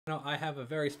I have a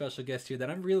very special guest here that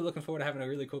I'm really looking forward to having a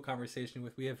really cool conversation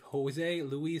with. We have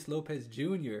Jose-Luis Lopez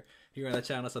Jr. here on the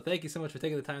channel. So thank you so much for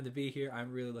taking the time to be here.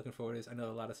 I'm really looking forward to this. I know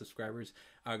a lot of subscribers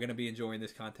are going to be enjoying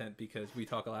this content because we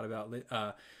talk a lot about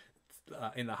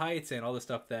In the Heights and all the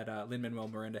stuff that Lin-Manuel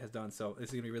Miranda has done. So this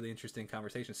is going to be a really interesting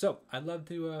conversation. So I'd love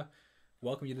to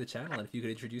welcome you to the channel. And if you could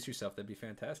introduce yourself, that'd be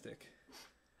fantastic.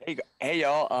 Hey,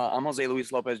 y'all. I'm Jose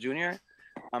Luis Lopez Jr.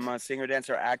 I'm a singer,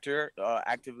 dancer, actor,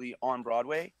 actively on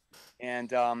Broadway,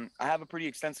 and I have a pretty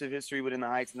extensive history within the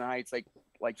Heights. And the Heights,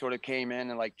 like sort of came in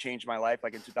and like changed my life,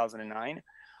 like in 2009.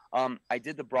 I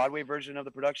did the Broadway version of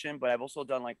the production, but I've also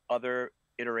done like other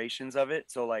iterations of it.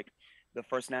 So like the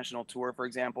first national tour, for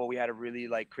example, we had a really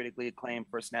like critically acclaimed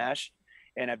first Nash,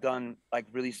 and I've done like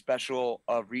really special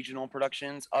regional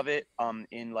productions of it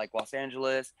in like Los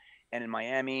Angeles and in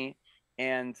Miami.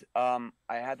 And I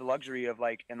had the luxury of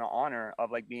like and the honor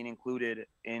of like being included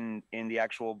in the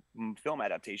actual film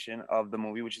adaptation of the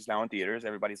movie, which is now in theaters.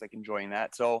 Everybody's like enjoying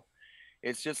that. So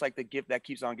it's just like the gift that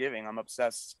keeps on giving. I'm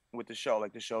obsessed with the show.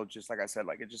 Like the show, just like I said,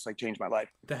 like it just like changed my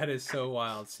life. That is so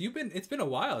wild. So it's been a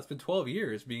while. It's been 12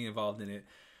 years being involved in it.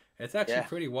 It's actually Yeah,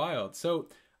 pretty wild. So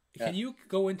yeah. can you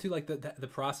go into like the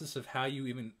process of how you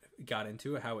even got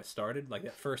into it, how it started, like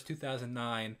that first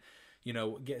 2009,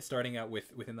 starting out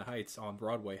within the Heights on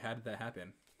Broadway? How did that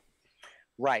happen?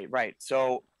 Right, right.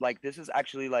 So like this is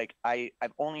actually like I've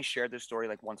only shared this story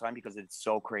like one time because it's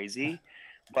so crazy.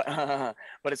 But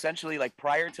but essentially like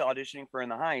prior to auditioning for In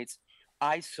the Heights,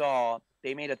 I saw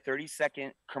they made a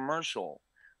 30-second commercial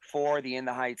for the In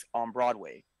the Heights on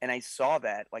Broadway. And I saw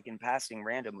that like in passing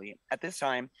randomly. At this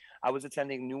time, I was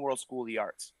attending New World School of the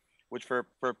Arts, which for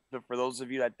those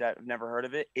of you that have never heard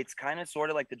of it, it's kind of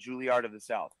sort of like the Juilliard of the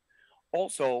South.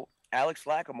 Also, Alex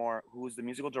Lacamoire, who was the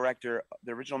musical director,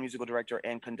 the original musical director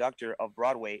and conductor of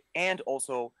Broadway, and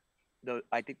also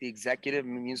I think the executive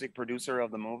music producer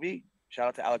of the movie. Shout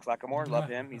out to Alex Lacamoire, love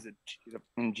him. He's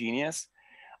a genius.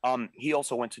 He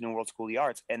also went to New World School of the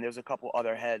Arts, and there's a couple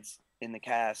other heads in the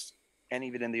cast, and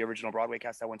even in the original Broadway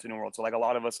cast that went to New World. So like a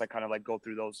lot of us like kind of like go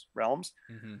through those realms.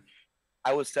 Hmm.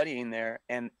 I was studying there,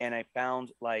 and I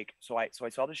found like so I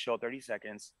saw the show 30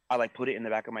 seconds. I like put it in the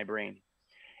back of my brain,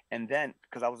 and then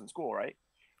because I was in school, right?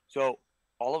 So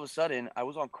all of a sudden, I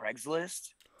was on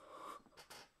Craigslist,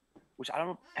 which I don't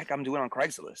know what the heck I'm doing on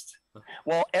Craigslist.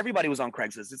 Well, everybody was on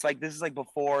Craigslist. It's like this is like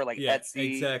before like Yeah,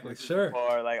 Etsy, exactly. this is Sure.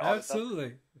 before like all this stuff.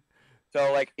 Absolutely.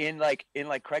 So like in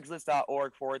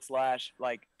Craigslist.org/,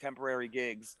 like temporary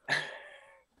gigs,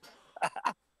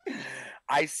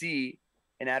 I see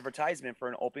an advertisement for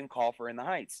an open call for In the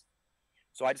Heights.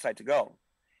 So I decide to go.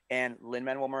 And Lin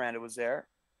Manuel Miranda was there,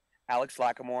 Alex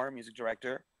Lacamoire, music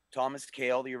director, Thomas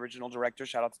Cale, the original director.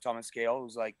 Shout out to Thomas Cale,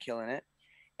 who's like killing it.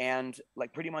 And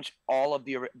like pretty much all of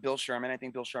the Bill Sherman, I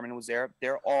think Bill Sherman was there.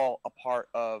 They're all a part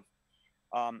of.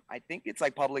 I think it's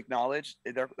like public knowledge.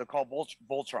 They're called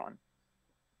Voltron,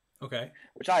 Okay.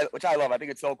 which I love. I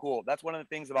think it's so cool. That's one of the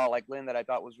things about like Lynn that I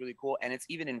thought was really cool, and it's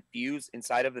even infused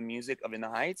inside of the music of In the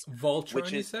Heights, Voltron,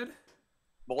 which you is said?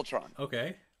 Voltron.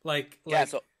 Okay. Like Yeah. like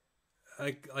So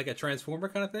like a transformer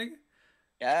kind of thing?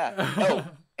 yeah. Oh,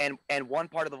 and one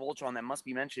part of the Voltron that must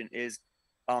be mentioned is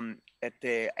at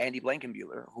the Andy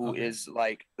Blankenbuehler, who Okay. is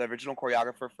like the original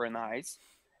choreographer for In the Heights.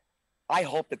 I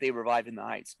hope that they revive In the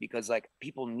Heights because like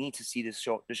people need to see this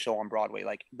show on Broadway.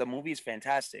 Like the movie is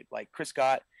fantastic. Like Chris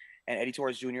Scott and Eddie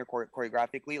Torres Jr.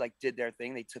 Choreographically like did their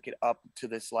thing. They took it up to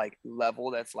this like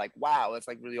level that's like wow, that's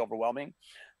like really overwhelming.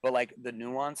 But like the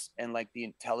nuance and like the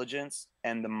intelligence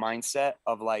and the mindset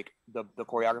of like the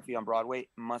choreography on Broadway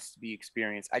must be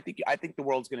experienced. I think the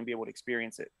world's going to be able to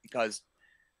experience it because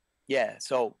yeah.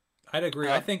 So I'd agree.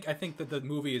 I uh, think I think that the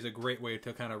movie is a great way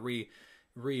to kind of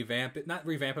revamp it, not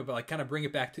revamp it, but like kind of bring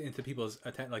it back to into people's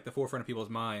like the forefront of people's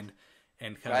mind,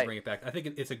 and kind of right, bring it back. I think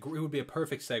it would be a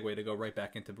perfect segue to go right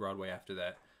back into Broadway after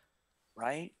that.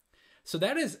 right. So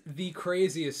that is the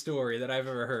craziest story that I've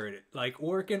ever heard. Like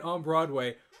working on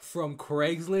Broadway from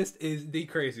Craigslist is the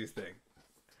craziest thing.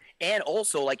 And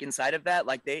also like inside of that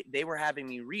like they were having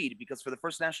me read because for the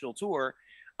first national tour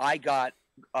I got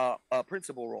a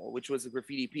principal role which was a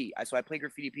graffiti p so I played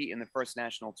graffiti p in the first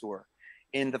national tour.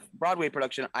 In the Broadway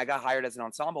production I got hired as an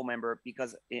ensemble member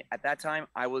because at that time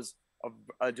I was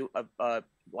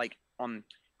like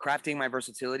crafting my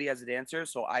versatility as a dancer,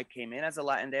 so I came in as a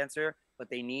Latin dancer but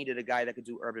they needed a guy that could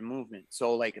do urban movement,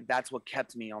 so like that's what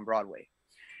kept me on Broadway.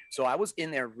 So I was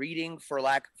in there reading for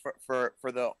the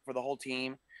whole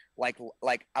team. Like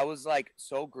I was like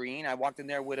so green. I walked in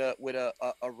there with a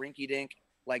rinky dink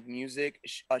like music,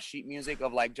 sheet music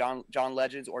of like John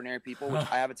Legend's Ordinary People, which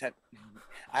I have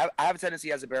I have a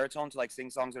tendency as a baritone to like sing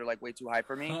songs that are like way too high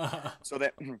for me. So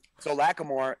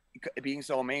Lackamore, being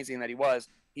so amazing that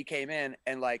he came in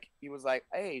and like he was like,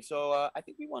 hey, so I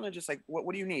think we want to just like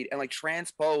what do you need, and like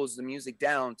transpose the music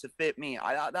down to fit me.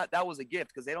 That was a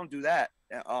gift, because they don't do that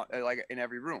like in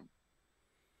every room.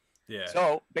 Yeah.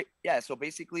 So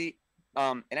basically,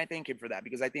 and I thank him for that,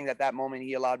 because I think that moment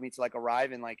he allowed me to like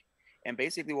arrive, and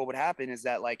basically what would happen is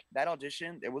that like that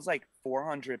audition, there was like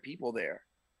 400 people there.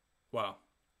 Wow.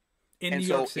 In New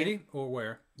York City or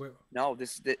where? No,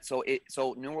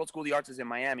 so New World School of the Arts is in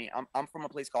Miami. I'm from a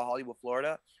place called Hollywood,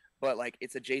 Florida, but like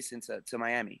it's adjacent to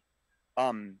Miami.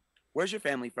 Where's your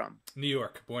family from? New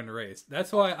York, born and raised.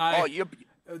 That's why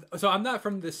so I'm not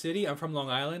from the city. I'm from Long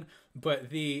Island,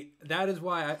 but that is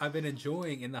why I've been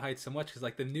enjoying In the Heights so much, because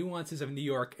like the nuances of New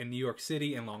York and New York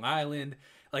City and Long Island,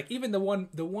 like even the one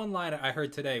line I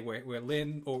heard today where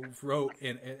Lynn wrote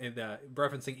in the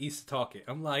referencing East Talking,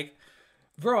 I'm like,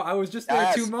 bro, I was just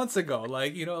there 2 months ago.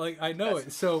 Like, you know, like I know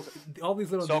it. So all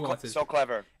these little nuances. So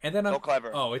clever. And then so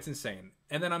clever. Oh, it's insane.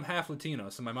 And then I'm half Latino,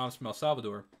 so my mom's from El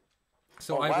Salvador.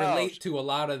 So I relate to a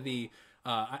lot of the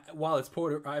while it's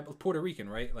Puerto Rican,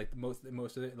 right? Like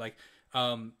most of it, like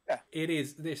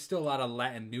there's still a lot of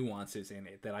Latin nuances in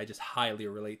it that I just highly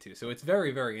relate to. So it's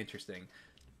very, very interesting.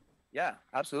 Yeah,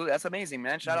 absolutely. That's amazing,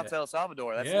 man. Shout out to El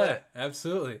Salvador. That's lit.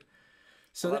 Absolutely.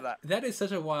 So that is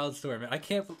such a wild story, man. I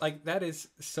can't, like, that is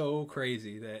so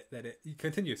crazy that it. You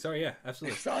continue. Sorry, yeah,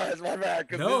 absolutely. Sorry, that's my bad.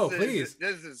 No, please.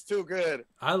 This is too good.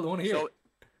 I want to hear it.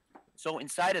 So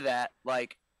inside of that,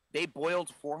 like, they boiled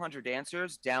 400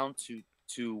 dancers down to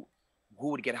who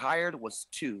would get hired was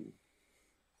 2.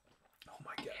 Oh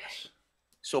my gosh.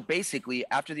 So basically,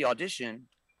 after the audition,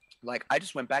 like, I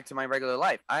just went back to my regular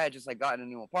life. I had just like gotten a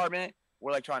new apartment.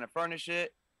 We're like trying to furnish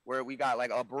it, where we got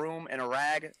like a broom and a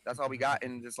rag. That's all we got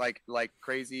in this like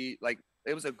crazy, like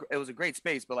it was a great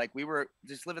space, but like we were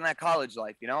just living that college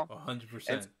life, you know?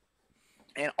 100%.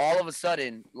 And all of a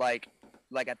sudden, like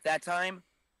at that time,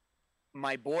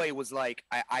 my boy was like,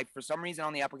 I for some reason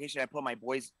on the application I put my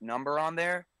boy's number on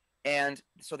there, and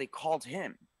so they called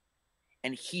him,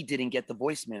 and he didn't get the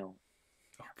voicemail,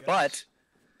 but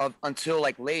until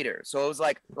like later. So it was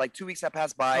like 2 weeks that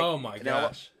passed by. Oh my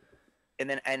gosh. And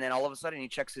then all of a sudden he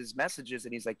checks his messages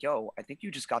and he's like, yo, I think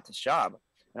you just got this job.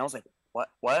 And I was like,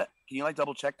 what? Can you like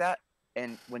double check that?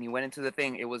 And when he went into the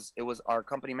thing, it was our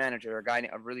company manager,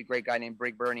 a really great guy named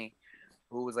Brig Burney,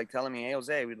 who was like telling me, hey,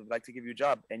 Jose, we'd like to give you a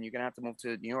job and you're going to have to move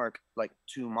to New York like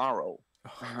tomorrow.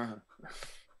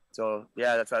 So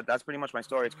yeah, that's pretty much my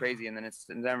story. It's crazy, and then it's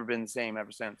never been the same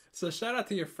ever since. So shout out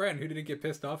to your friend who didn't get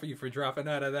pissed off at you for dropping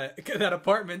out of that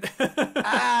apartment.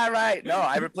 Right. No,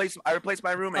 I replaced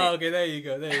my roommate. Oh, okay, there you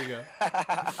go.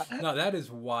 No, that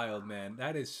is wild, man.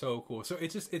 That is so cool. So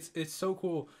it's so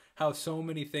cool how so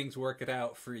many things work it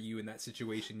out for you in that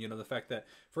situation. You know, the fact that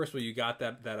first of all you got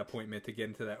that appointment to get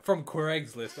into that from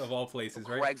Craigslist of all places,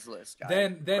 right? Craigslist.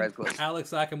 Then Craigslist.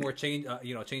 Alex Lackamore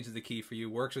changes the key for you,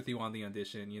 works with you on the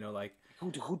audition. You know, like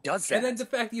who does that? And then the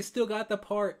fact that you still got the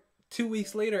part 2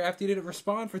 weeks later after you didn't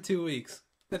respond for 2 weeks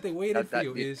that they waited for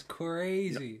you is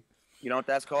crazy. You know what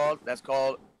that's called? That's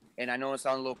called, and I know it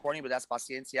sounds a little corny, but that's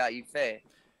paciencia y fe.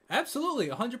 Absolutely,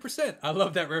 100%. I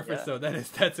love that reference though.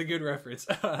 That's a good reference.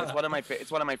 It's one of my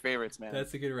favorites, man.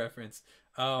 That's a good reference.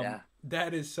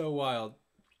 That is so wild.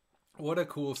 What a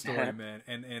cool story, man.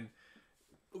 And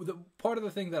the part of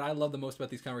the thing that I love the most about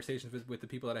these conversations with the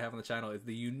people that I have on the channel is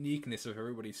the uniqueness of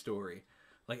everybody's story.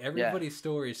 Like everybody's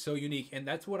story is so unique, and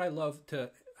that's what I love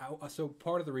to. So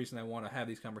part of the reason I want to have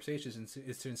these conversations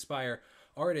is to inspire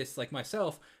artists like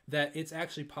myself that it's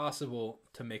actually possible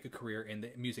to make a career in the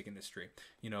music industry,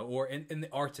 you know, or in the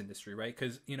arts industry, right?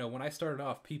 Because, you know, when I started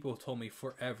off, people told me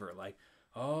forever, like,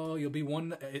 oh, you'll be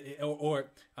one, or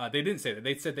they didn't say that.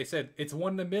 They said it's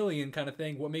 1 in a million kind of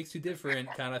thing. What makes you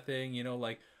different kind of thing, you know,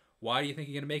 like, why do you think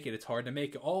you're going to make it? It's hard to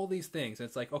make it. All these things. And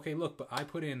it's like, okay, look, but I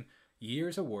put in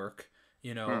years of work,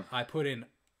 you know, I put in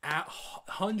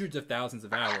hundreds of thousands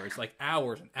of hours, like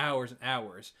hours and hours and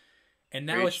hours. And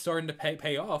now it's starting to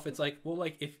pay off. It's like, well,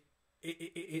 like if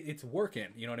it's working,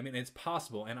 you know what I mean? It's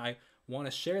possible. And I want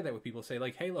to share that with people. Say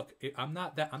like, hey, look, I'm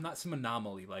not some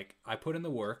anomaly. Like I put in the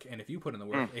work, and if you put in the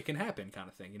work, it can happen, kind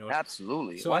of thing. You know?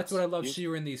 Absolutely. So that's what I love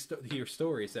sharing your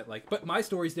stories. That like, but my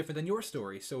story is different than your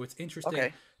story. So it's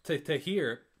interesting to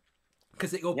hear.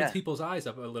 Because it opens people's eyes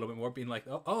up a little bit more, being like,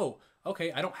 oh,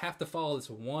 okay, I don't have to follow this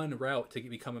one route to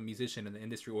become a musician in the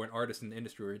industry, or an artist in the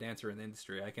industry, or a dancer in the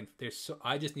industry.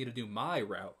 I just need to do my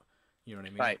route. You know what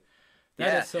I mean? Right.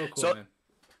 That is so cool, man.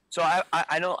 So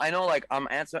I know like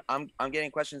I'm getting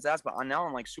questions asked, but now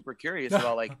I'm like super curious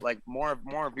about like more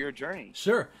of your journey.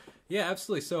 Sure. Yeah,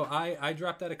 absolutely. So I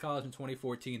dropped out of college in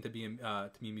 2014 to be a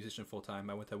musician full time.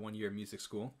 I went to 1 year of music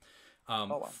school. Oh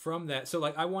wow. From that, so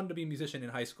like I wanted to be a musician in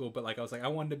high school, but like I was like I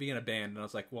wanted to be in a band, and I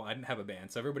was like, well, I didn't have a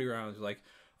band, so everybody around was like,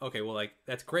 okay, well, like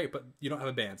that's great, but you don't have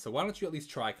a band, so why don't you at least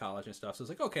try college and stuff? So it's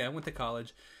like, okay, I went to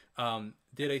college,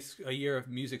 did a year of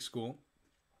music school,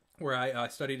 where I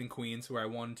studied in Queens, where I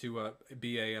wanted to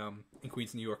be in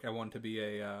Queens, New York. I wanted to be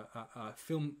a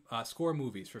film score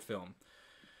movies for film.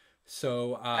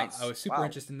 So I Nice. was super Wow.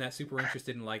 interested in that. Super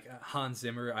interested in like Hans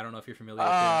Zimmer. I don't know if you're familiar with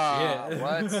him. Ah,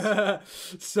 what? Yeah.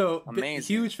 So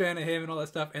Amazing. huge fan of him and all that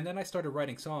stuff. And then I started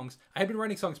writing songs. I had been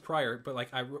writing songs prior, but like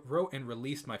I wrote and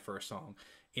released my first song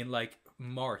in like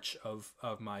March of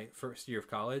my first year of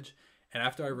college. And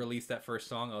after I released that first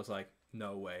song, I was like,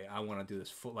 no way, I want to do this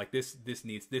full, like this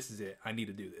is it. I need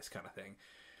to do this kind of thing.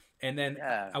 And then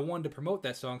Yeah. I wanted to promote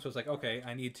that song, so I was like, okay,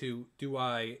 I need to, do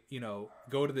I,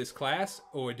 go to this class,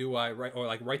 or do I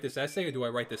write this essay, or do I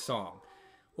write this song?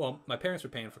 Well, my parents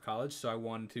were paying for college, so I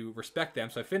wanted to respect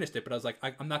them, so I finished it, but I was like,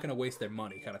 I'm not going to waste their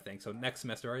money kind of thing. So next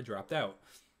semester I dropped out.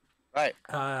 Right.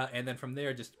 And then from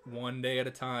there, just one day at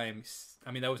a time.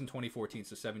 I mean, that was in 2014,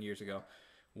 so 7 years ago.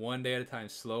 One day at a time,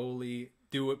 slowly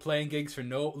playing gigs for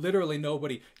literally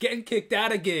nobody, getting kicked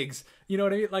out of gigs. You know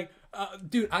what I mean? Like,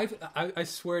 dude, I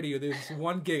swear to you, there's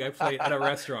one gig I played at a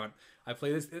restaurant. I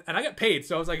played this, and I got paid,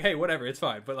 so I was like, hey, whatever, it's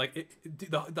fine. But like,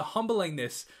 the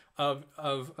humblingness of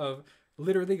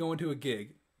literally going to a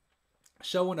gig,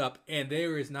 showing up, and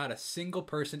there is not a single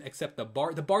person except the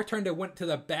bartender went to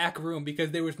the back room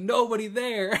because there was nobody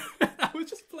there. I was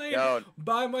just playing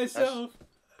by myself.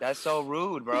 That's so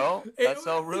rude, bro. That's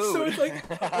so rude. So it's like,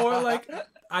 or like,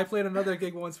 I played another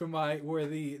gig once where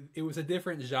it was a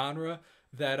different genre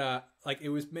that like it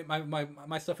was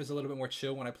my stuff is a little bit more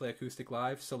chill when I play acoustic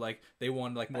live. So like they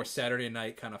wanted like more Saturday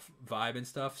night kind of vibe and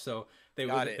stuff. So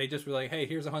they just were like, hey,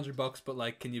 here's $100, but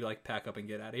like, can you like pack up and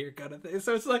get out of here kind of thing.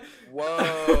 So it's like,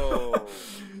 whoa.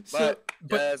 but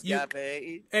just you got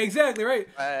paid exactly right.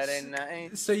 Friday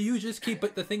night. So you just keep,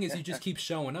 but the thing is, you just keep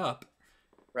showing up.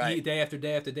 Right. Day after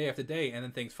day after day after day, and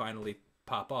then things finally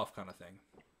pop off kind of thing.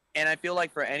 And I feel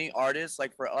like for any artist,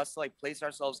 like for us to like place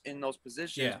ourselves in those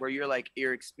positions where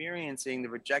you're experiencing the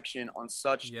rejection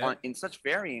in such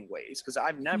varying ways, because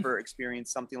I've never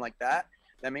experienced something like that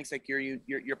makes like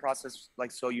your process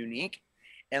like so unique.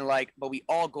 And like, but we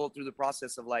all go through the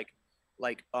process of like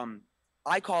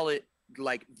I call it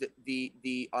like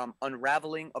the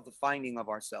unraveling of the finding of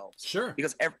ourselves. Sure.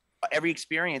 Because every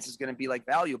experience is going to be like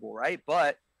valuable, right?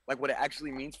 But like what it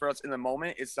actually means for us in the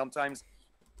moment is sometimes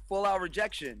full out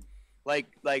rejection, like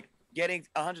getting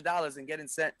 $100 and getting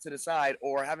sent to the side,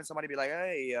 or having somebody be like,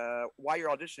 hey, while you're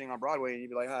auditioning on Broadway, and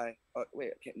you'd be like, hi,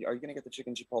 wait, are you gonna get the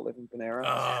chicken Chipotle from Panera?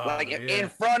 In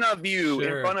front of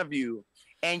you,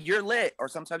 and you're lit, or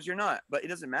sometimes you're not, but it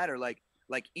doesn't matter. Like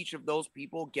each of those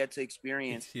people get to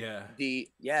experience the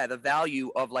value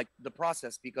of like the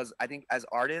process, because I think as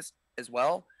artists as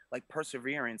well, like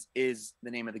perseverance is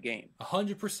the name of the game.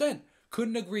 100%.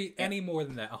 Couldn't agree any more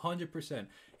than that. 100%.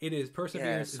 It is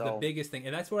perseverance is the biggest thing,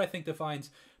 and that's what I think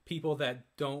defines people that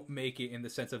don't make it, in the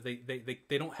sense of they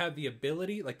don't have the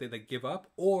ability, like they give up,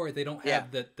 or they don't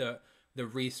have the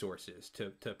resources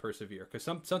to persevere. Because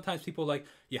sometimes people, like,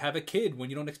 you have a kid when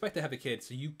you don't expect to have a kid,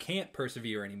 so you can't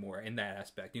persevere anymore in that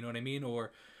aspect. You know what I mean?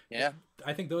 Or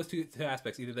I think those two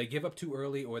aspects, either they give up too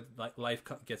early, or like life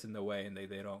gets in the way and they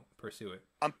don't pursue it.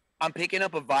 I'm picking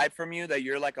up a vibe from you that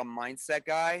you're like a mindset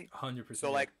guy. 100%.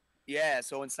 So like,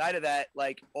 so inside of that,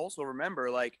 like, also remember,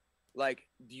 like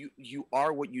you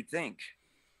are what you think.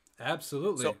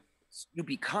 Absolutely. So you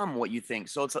become what you think.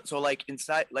 So like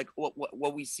inside, like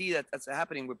what we see that's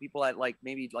happening with people that like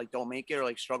maybe like don't make it, or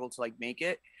like struggle to like make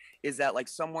it, is that like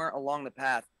somewhere along the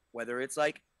path, whether it's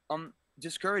like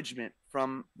discouragement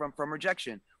from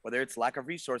rejection, whether it's lack of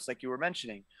resource like you were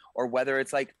mentioning, or whether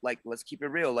it's like let's keep it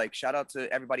real, like shout out to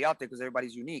everybody out there because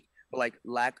everybody's unique, but like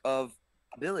lack of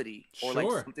ability, or like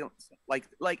something like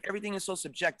everything is so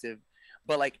subjective,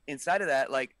 but like inside of that,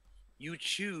 like you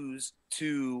choose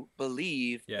to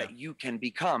believe that you can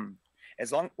become.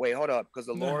 Wait, hold up, because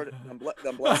the Lord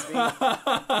done blessed me.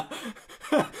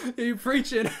 You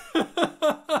preaching.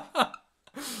 I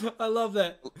love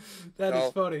that. That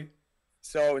is funny.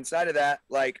 So inside of that,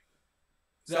 like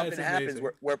That something happens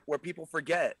where people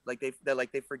forget, like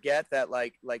they forget that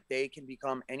like they can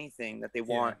become anything that they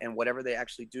want, and whatever they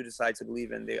actually do decide to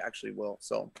believe in, they actually will.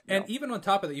 So and even on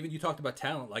top of that, even you talked about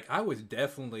talent, like I was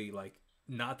definitely like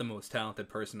not the most talented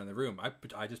person in the room.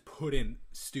 I just put in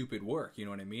stupid work. You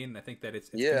know what I mean? And I think that it's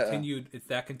Yeah. continued. It's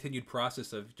that continued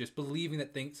process of just believing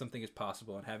that something is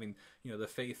possible and having, you know, the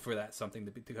faith for that something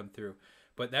to come through.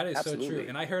 But that is so true. Absolutely.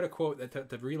 And I heard a quote that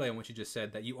to relay on what you just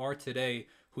said, that you are today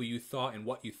who you thought and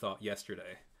what you thought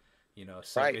yesterday. You know,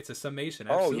 so Right. it's a summation.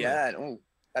 Oh Absolutely. yeah. Oh,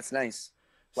 that's nice.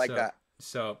 Like So that.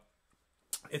 so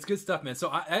it's good stuff, man. So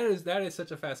that is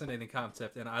such a fascinating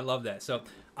concept, and I love that. So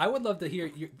I would love to hear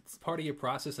part of your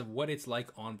process of what it's like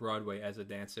on Broadway as a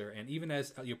dancer, and even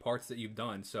as your parts that you've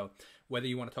done. So whether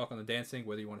you want to talk on the dancing,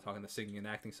 whether you want to talk on the singing and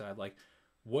acting side, like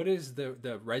what is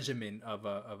the regimen of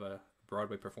a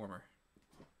Broadway performer?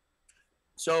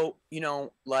 So,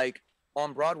 like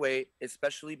on Broadway,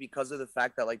 especially because of the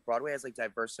fact that like Broadway has like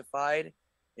diversified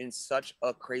in such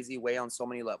a crazy way on so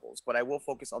many levels, but I will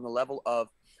focus on the level of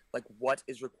like what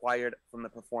is required from the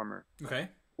performer. Okay.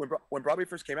 When Broadway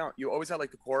first came out, you always had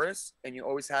like the chorus and you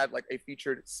always had like a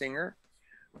featured singer.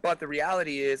 But the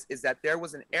reality is that there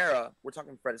was an era. We're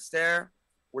talking Fred Astaire,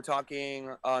 we're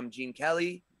talking Gene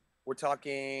Kelly, we're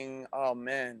talking, oh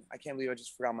man, I can't believe I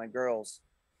just forgot my girls,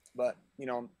 but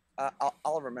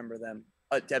I'll remember them.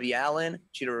 Debbie Allen,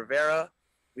 Cheetah Rivera,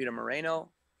 Rita Moreno,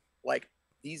 like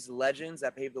these legends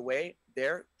that paved the way,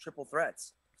 they're triple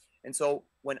threats. And so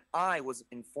when I was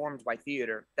informed by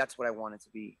theater, that's what I wanted to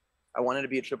be. I wanted to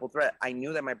be a triple threat. I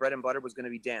knew that my bread and butter was going to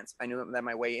be dance. I knew that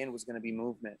my way in was going to be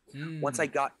movement. Once I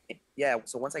got,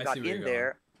 so once I got in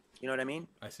there, you know what I mean?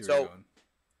 I see where you're going.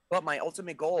 But my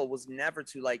ultimate goal was never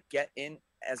to like get in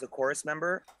as a chorus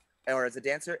member or as a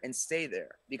dancer and stay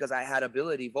there, because I had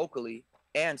ability vocally,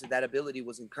 and that ability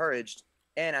was encouraged,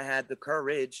 and I had the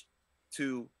courage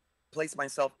to place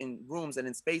myself in rooms and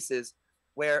in spaces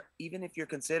where even if you're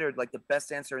considered like the best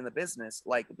dancer in the business,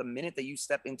 like the minute that you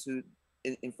step into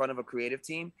in front of a creative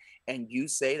team and you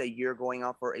say that you're going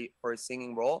out for a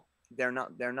singing role, they're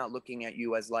not looking at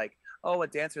you as like, oh, a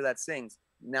dancer that sings.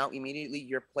 Now immediately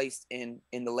you're placed in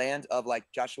the land of like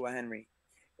Joshua Henry,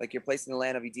 like you're placed in the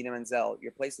land of Idina Menzel,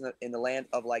 you're placed in the land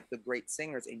of like the great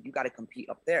singers, and you got to compete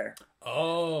up there.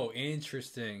 Oh,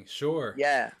 interesting. Sure.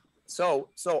 Yeah. So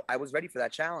I was ready for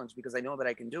that challenge because I know that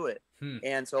I can do it.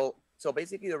 And so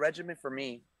basically the regimen for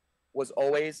me was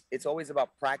it's always about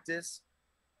practice.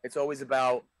 It's always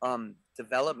about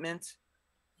development.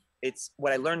 It's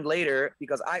what I learned later,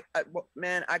 because I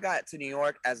got to New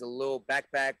York as a little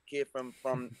backpack kid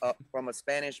from a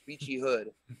Spanish beachy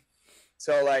hood.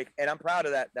 So like, and I'm proud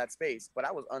of that space, but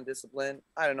I was undisciplined.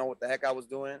 I don't know what the heck I was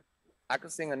doing. I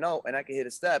could sing a note and I could hit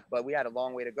a step, but we had a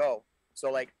long way to go. So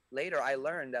like later I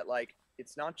learned that like,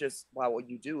 it's not just about what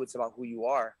you do, it's about who you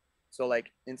are. So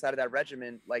like inside of that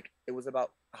regimen, like it was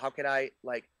about how could I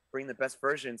like bring the best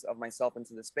versions of myself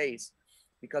into the space,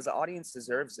 because the audience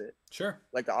deserves it. Sure.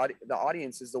 Like the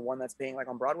audience is the one that's paying, like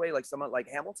on Broadway, like someone like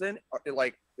Hamilton,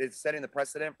 like is setting the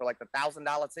precedent for like the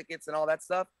 $1,000 tickets and all that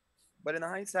stuff. But in the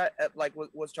hindsight, like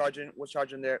was charging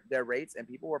their rates, and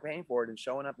people were paying for it and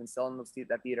showing up and selling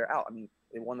that theater out. I mean,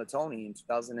 they won the Tony in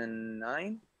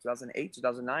 2009, 2008,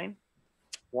 2009,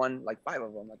 won like 5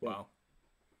 of them, I think. Wow.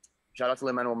 Shout out to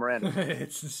Lin-Manuel Miranda.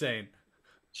 It's insane.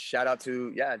 Shout out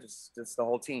to just the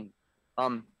whole team.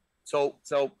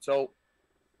 So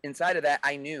inside of that,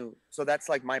 I knew. So that's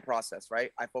like my process,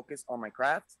 right? I focus on my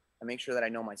craft. I make sure that I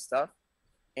know my stuff,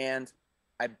 and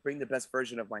I bring the best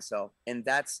version of myself. And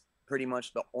that's pretty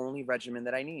much the only regimen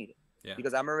that I need. Yeah.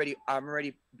 Because I'm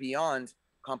already beyond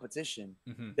competition.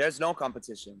 Mm-hmm. There's no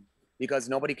competition, because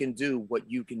nobody can do what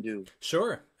you can do.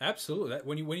 Sure,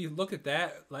 absolutely. When you look at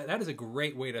that, like that is a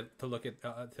great way to look at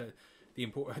to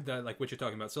the like what you're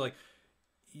talking about. So like,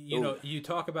 know, you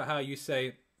talk about how you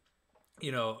say,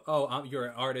 oh, you're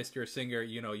an artist, you're a singer,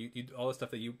 you all the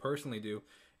stuff that you personally do,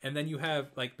 and then you have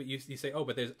like, but you say, oh,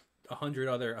 but there's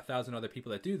 1,000 other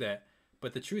people that do that,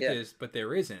 but the truth is, but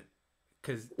there isn't.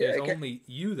 Because there's only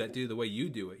you that do the way you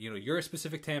do it. Your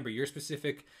specific timbre, your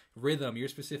specific rhythm, your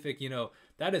specific,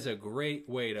 that is a great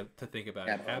way to think about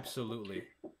it. Absolutely.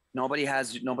 Nobody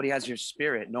has your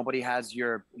spirit. Nobody has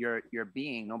your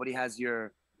being. Nobody has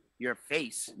your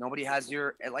face. Nobody has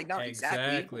your, like, not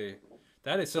exactly.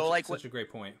 That is such a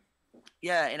great point.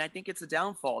 Yeah, and I think it's a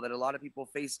downfall that a lot of people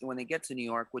face when they get to New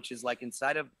York, which is like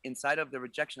inside of the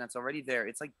rejection that's already there.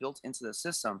 It's like built into the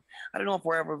system. I don't know if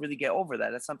we'll ever really get over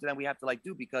that. That's something that we have to like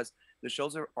do, because the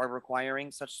shows are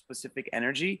requiring such specific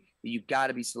energy that you got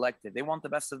to be selective. They want the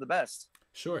best of the best.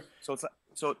 Sure.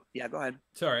 So yeah, go ahead.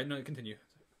 Sorry, no, continue.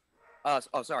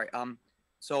 Sorry.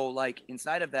 So like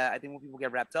inside of that, I think what people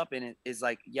get wrapped up in it is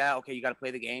like, yeah, okay, you got to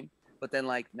play the game, but then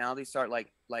like now they start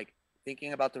like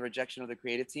thinking about the rejection of the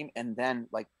creative team, and then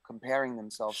like comparing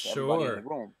themselves to everybody in the Sure.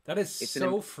 room. That is It's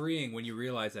so freeing when you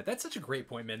realize that. That's such a great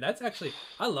point, man. That's actually,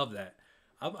 I love that.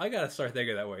 I gotta start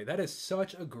thinking that way. That is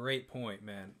such a great point,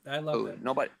 man. I love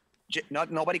that.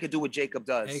 Nobody could do what Jacob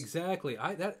does. Exactly.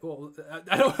 I don't.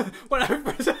 When I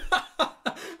first,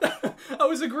 I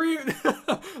was agreeing.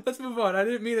 Let's move on. I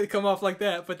didn't mean it to come off like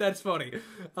that, but that's funny.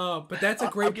 But that's a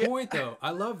great point, though. I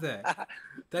love that.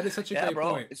 That is such a great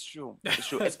point. It's true. It's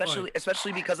true.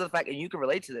 especially because of the fact, and you can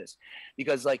relate to this,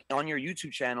 because like on your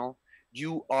YouTube channel,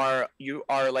 you are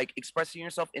like expressing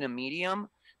yourself in a medium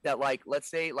that like let's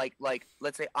say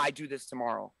I do this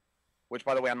tomorrow. Which,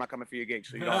 by the way, I'm not coming for your gig,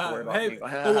 so you don't have to worry about me.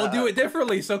 Well, we'll do it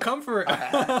differently, so come for it.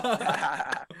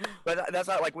 But that's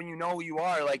not like when you know who you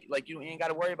are, like you ain't got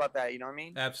to worry about that. You know what I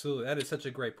mean? Absolutely, that is such a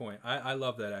great point. I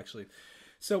love that actually.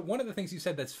 So one of the things you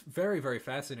said that's very, very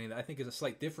fascinating that I think is a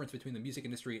slight difference between the music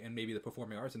industry and maybe the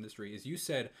performing arts industry is you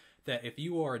said that if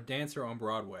you are a dancer on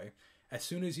Broadway, as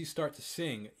soon as you start to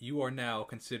sing, you are now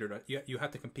considered you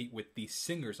have to compete with the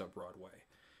singers of Broadway,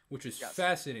 which is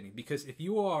fascinating because if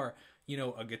you are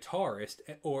a guitarist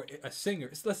or a singer,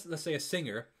 let's say a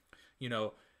singer, in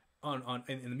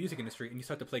the music industry, and you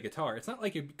start to play guitar, it's not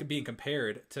like you're being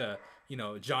compared to,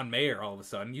 John Mayer all of a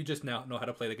sudden. You just now know how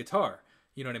to play the guitar.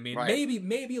 You know what I mean? Right.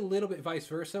 Maybe a little bit vice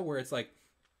versa, where it's like,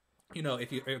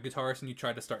 if you're a guitarist and you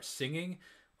try to start singing,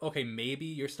 okay, maybe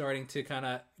you're starting to kind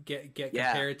of get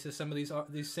compared to some of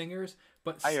these singers.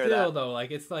 But still, though,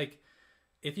 like it's like,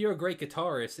 if you're a great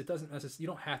guitarist, it doesn't necessarily, you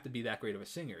don't have to be that great of a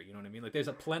singer. You know what I mean? Like there's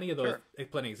plenty of those,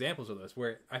 plenty of examples of those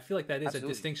where I feel like that is a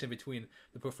distinction between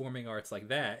the performing arts like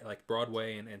that, like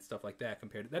Broadway and stuff like that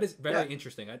compared to, that is very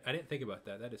interesting. I didn't think about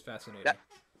that. That is fascinating.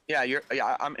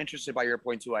 I'm interested by your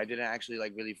point too. I didn't actually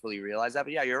like really fully realize that,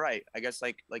 but yeah, you're right. I guess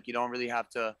like you don't really have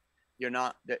to,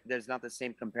 there's not the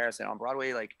same comparison on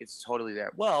Broadway. Like it's totally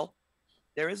there. Well,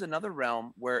 there is another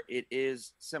realm where it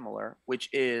is similar, which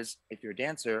is if you're a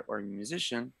dancer or a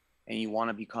musician and you want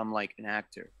to become like an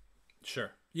actor.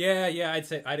 Sure. Yeah.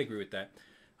 I'd agree with that.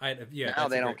 Now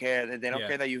they don't care. They don't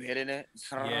care that you hit in it.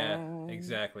 Yeah,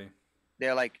 exactly.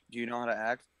 They're like, do you know how to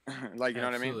act? Like, you know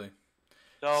what I mean?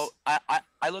 So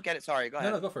I look at it. Sorry, go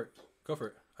ahead. No, go for it.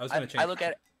 I was going to change. I look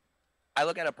at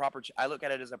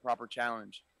it as a proper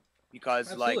challenge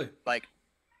because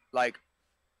like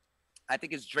I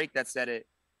think it's Drake that said it.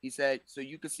 He said, so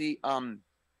you could see, and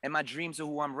my dreams are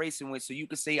who I'm racing with. So you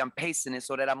could say I'm pacing it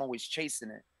so that I'm always chasing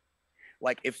it.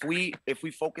 Like if we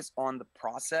focus on the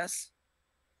process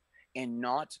and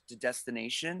not the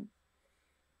destination,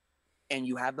 and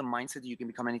you have the mindset that you can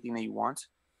become anything that you want,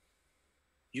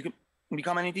 you can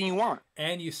become anything you want.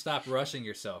 And you stop rushing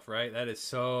yourself, right? That is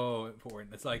so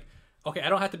important. It's like, okay, I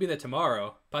don't have to be there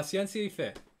tomorrow. Paciencia y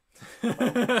fe.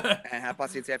 And have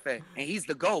paciencia y fe. And he's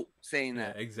the GOAT saying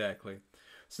that. Yeah, exactly.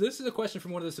 So this is a question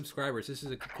from one of the subscribers. This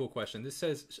is a cool question. This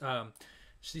says,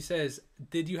 she says,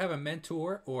 did you have a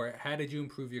mentor or how did you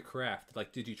improve your craft?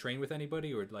 Like, did you train with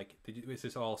anybody or like, is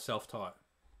this all self-taught?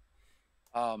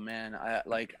 Oh man,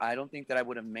 I don't think that I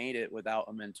would have made it without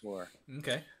a mentor.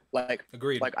 Okay. Like,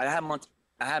 agreed. Like I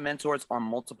had mentors on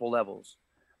multiple levels,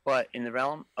 but in the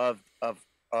realm of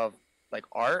like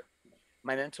art,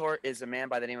 my mentor is a man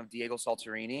by the name of Diego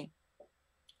Salterini.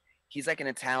 He's like an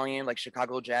Italian, like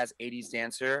Chicago jazz 80s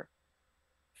dancer,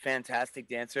 fantastic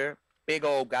dancer, big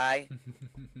old guy,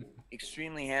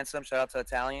 extremely handsome. Shout out to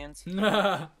Italians.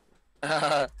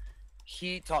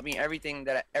 He taught me everything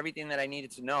that I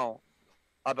needed to know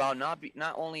about not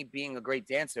only being a great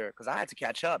dancer, because I had to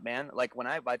catch up, man. Like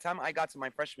by the time I got to my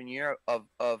freshman year of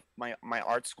my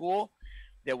art school,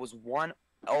 there was one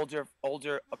older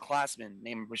classman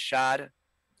named Rashad,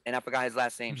 and I forgot his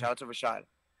last name. Shout out to Rashad.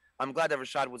 I'm glad that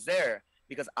Rashad was there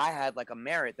because I had like a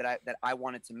merit that I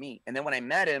wanted to meet. And then when I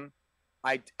met him,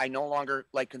 I no longer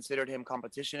like considered him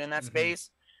competition in that space.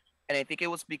 And I think it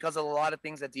was because of a lot of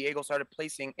things that Diego started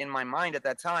placing in my mind at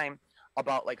that time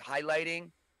about like highlighting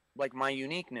like my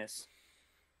uniqueness.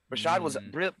 Rashad was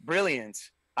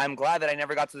brilliant. I'm glad that I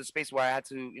never got to the space where I had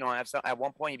to, at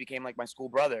one point he became like my school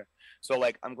brother. So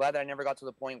like, I'm glad that I never got to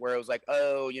the point where it was like,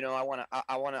 oh,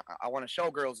 I want to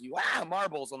show girls you,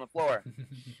 marbles on the floor.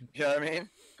 You know what I mean?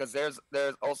 Because there's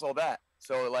also that.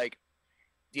 So like,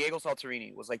 Diego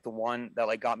Salterini was like the one that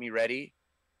like got me ready.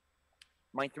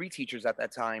 My 3 teachers at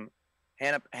that time,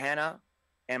 Hannah,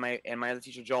 and my other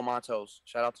teacher Joe Matos.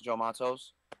 Shout out to Joe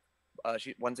Matos.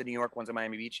 One's in New York, one's in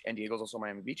Miami Beach, and Diego's also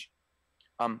Miami Beach.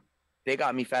 They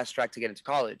got me fast tracked to get into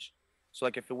college. So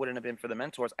like if it wouldn't have been for the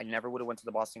mentors, I never would have went to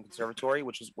the Boston Conservatory,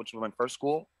 which was my first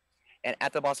school. And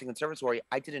at the Boston Conservatory,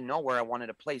 I didn't know where I wanted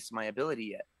to place my ability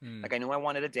yet. Like I knew I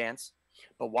wanted to dance,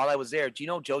 but while I was there, do you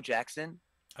know Joe Jackson?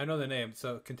 I know the name,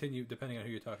 so continue depending on who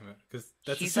you're talking about, because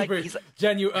that's He's a super like, he's like,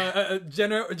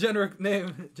 generic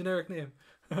name. Generic name.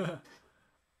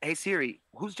 hey Siri,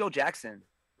 who's Joe Jackson?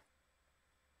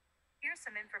 Here's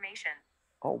some information.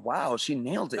 Oh wow, she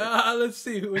nailed it. Let's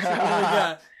see what we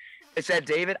got. It said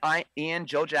Ian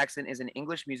Joe Jackson is an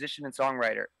English musician and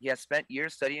songwriter. He has spent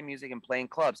years studying music and playing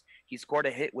clubs. He scored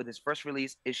a hit with his first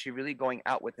release, Is She Really Going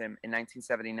Out With Him, in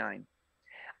 1979.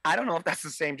 I don't know if that's the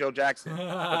same Joe Jackson,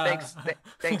 but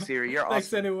thanks, Siri. You're awesome.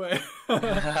 Thanks anyway.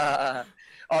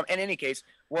 In any case,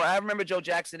 what I remember Joe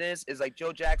Jackson is like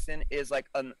Joe Jackson is like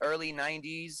an early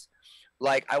 90s,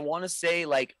 like I want to say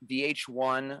like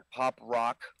VH1 pop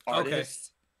rock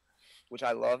artist, which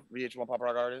I love, VH1 pop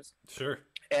rock artist. Sure.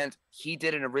 And he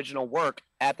did an original work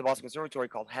at the Boston Conservatory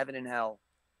called Heaven and Hell.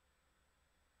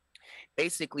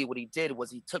 Basically, what he did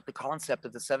was he took the concept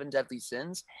of the 7 deadly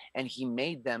sins and he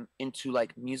made them into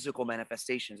like musical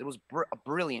manifestations. It was a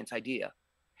brilliant idea.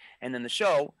 And then the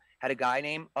show had a guy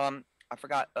named I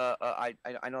forgot I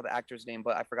know the actor's name,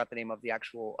 but I forgot the name of the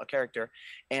actual character.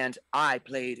 And I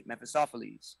played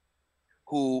Mephistopheles,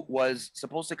 who was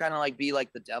supposed to kind of like be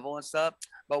like the devil and stuff,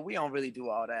 but we don't really do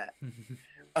all that.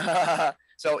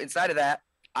 So inside of that,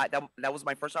 that was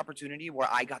my first opportunity where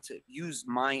I got to use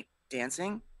my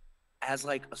dancing as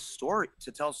like a story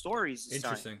to tell stories.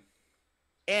 Interesting. Time.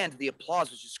 And the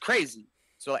applause was just crazy.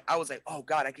 So like I was like, oh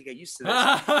God, I could get used to this.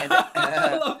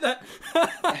 I love that.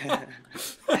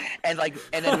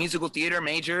 and then musical theater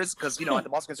majors, because you know at the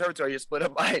Boston Conservatory you're split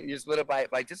up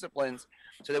by disciplines.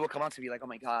 So they would come out to me like, oh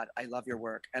my God, I love your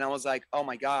work. And I was like, oh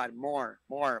my God, more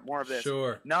of this.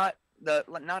 Sure. Not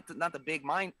the big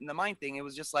mind thing. It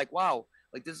was just like, wow,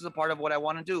 like this is a part of what I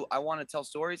want to do. I want to tell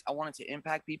stories. I want it to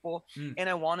impact people, and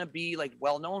I want to be like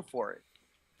well known for it.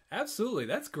 Absolutely,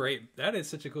 that's great. That is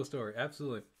such a cool story.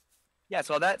 Absolutely. Yeah.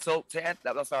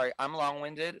 Sorry, I'm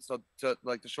long-winded. So to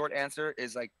like the short answer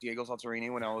is like Diego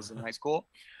Salterini when I was in high school,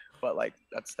 but like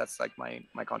that's like my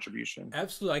contribution.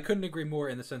 Absolutely, I couldn't agree more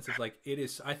in the sense of like it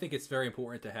is. I think it's very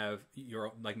important to have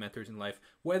your like mentors in life,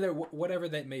 whatever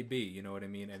that may be. You know what I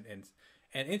mean?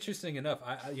 And interesting enough,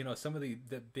 I some of the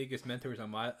biggest mentors in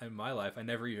my life I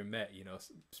never even met. You know,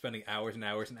 spending hours and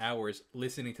hours and hours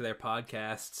listening to their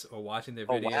podcasts or watching their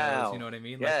videos. Wow. You know what I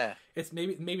mean? Yeah. Like, it's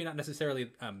maybe not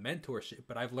necessarily a mentorship,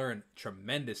 but I've learned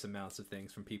tremendous amounts of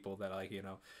things from people that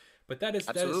But that is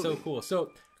so cool.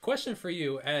 So, question for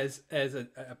you as a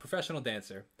professional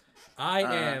dancer, I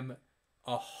am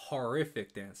a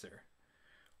horrific dancer.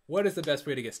 What is the best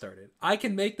way to get started? I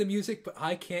can make the music, but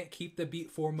I can't keep the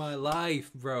beat for my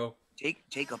life, bro.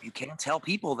 Jacob, you can't tell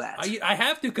people that. I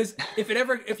have to, because if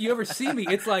you ever see me,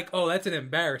 it's like, oh, that's an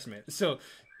embarrassment. So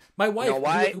my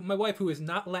wife, who is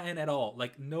not Latin at all,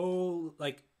 like no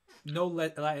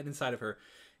Latin inside of her,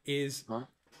 is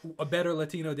a better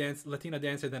Latina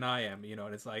dancer than I am. You know,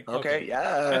 and it's like, okay,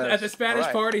 yeah. At the Spanish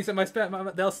parties and the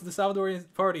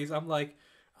Salvadorian parties, I'm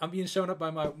being shown up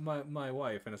by my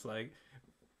wife, and it's like,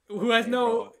 who has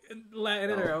no Latin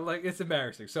in her. I'm like, it's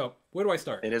embarrassing. So where do I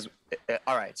start? It is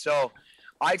all right. So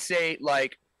I'd say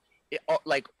like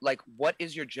what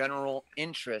is your general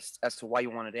interest as to why you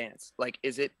want to dance? Like,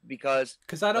 is it because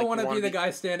I don't want to be the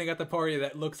guy standing at the party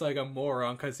that looks like a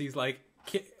moron because he's like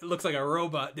looks like a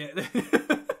robot,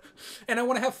 and I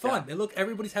want to have fun. Yeah. And look,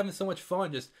 everybody's having so much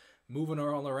fun just moving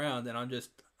all around, and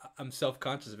I'm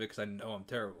self-conscious of it because I know I'm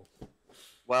terrible.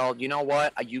 Well, you know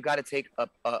what? You got to take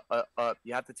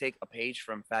you have to take a page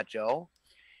from Fat Joe,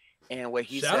 and where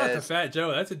he says, "Shout out to Fat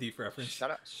Joe." That's a deep reference.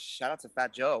 Shout out to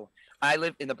Fat Joe. I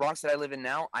live in the Bronx that I live in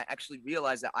now. I actually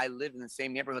realized that I live in the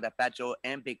same neighborhood that Fat Joe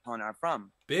and Big Pun are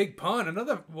from. Big Pun,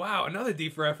 another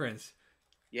deep reference.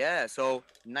 Yeah. So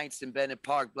nights in Bennett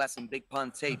Park, blessing Big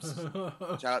Pun tapes.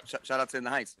 shout out to In the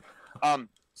Heights.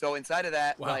 So inside of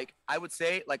that, like I would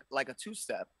say, like a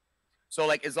two-step. So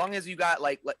like as long as you got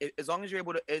as long as you're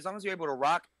able to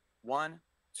rock 1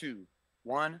 2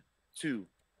 1 2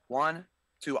 1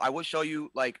 2. I will show you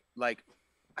like I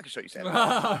can show you Sam.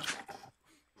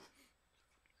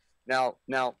 Now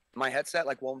my headset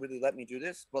like won't really let me do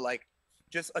this, but like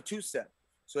just a two-step.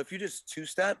 So if you just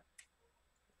two-step,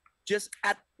 just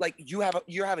at like you have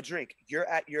a drink. You're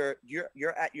at your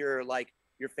like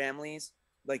your family's,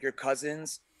 like your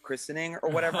cousin's christening or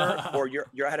whatever, or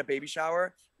you're at a baby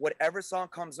shower, whatever song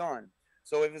comes on.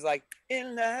 So if it's like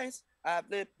in lights, I've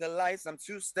lit the lights, I'm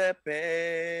two-stepping.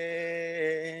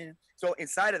 So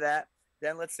inside of that,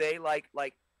 then let's say like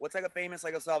what's like a famous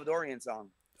like a Salvadorian song?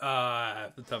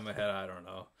 At the top of my head, I don't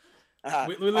know.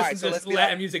 We listen to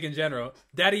Latin music in general.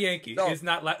 Daddy Yankee is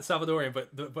not Salvadorian,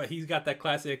 but he's got that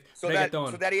classic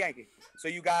reggaeton. So Daddy Yankee. So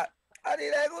you got.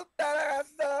 Yeah.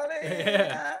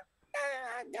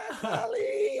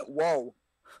 Whoa.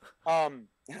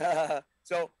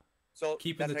 So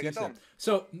Keeping that's the reggaeton.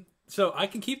 two-step. So I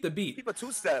can keep the beat. Keep a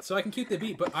two-step. So I can keep the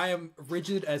beat, but I am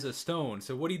rigid as a stone.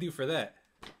 So what do you do for that?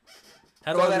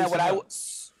 How do So I then loosen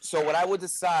up? what I would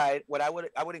decide, I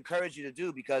would encourage you to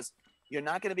do, because you're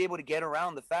not going to be able to get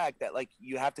around the fact that like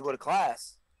you have to go to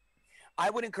class. I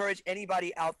would encourage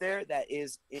anybody out there that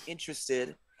is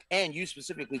interested, and you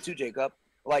specifically too, Jacob,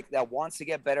 like that wants to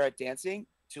get better at dancing,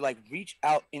 to like reach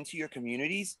out into your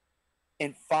communities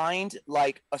and find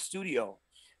like a studio.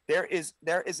 There is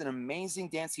an amazing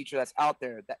dance teacher that's out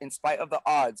there that, in spite of the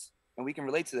odds, and we can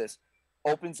relate to this,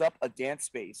 opens up a dance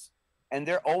space, and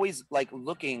they're always like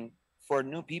looking for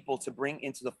new people to bring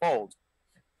into the fold.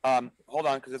 Hold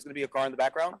on, because there's gonna be a car in the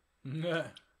background.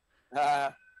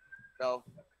 So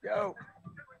yo.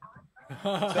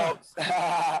 So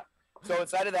so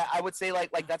inside of that, I would say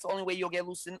like that's the only way you'll get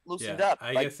loosened up.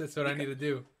 I like, guess that's what I need to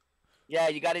do. Yeah,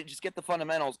 you got to just get the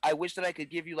fundamentals. I wish that I could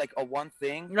give you like a one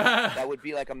thing that would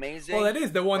be like amazing. Well, that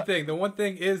is the one thing. The one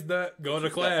thing is the go to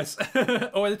class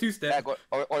or the two-step. Yeah,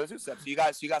 or the two-step. So you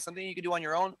got something you can do on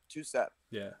your own, two-step.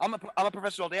 Yeah. I'm a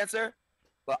professional dancer,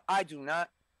 but I do not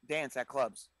dance at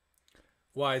clubs.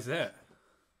 Why is that?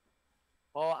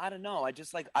 Oh, I don't know.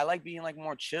 I like being like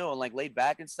more chill and like laid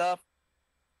back and stuff.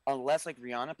 Unless like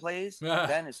Rihanna plays,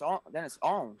 then it's on.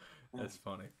 That's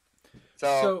funny.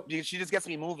 So she just gets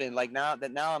me moving. Like now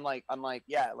I'm like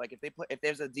yeah, like if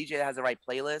there's a DJ that has the right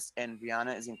playlist and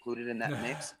Rihanna is included in that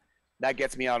mix, that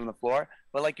gets me out on the floor.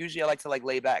 But like usually I like to like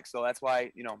lay back, so that's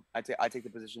why I take the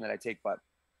position that I take. But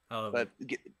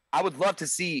I would love to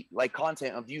see like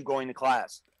content of you going to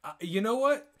class. You know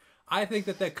what? I think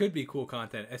that could be cool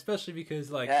content, especially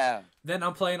because like then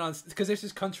I'm playing on, because there's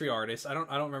this country artist. I don't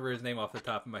remember his name off the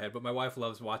top of my head, but my wife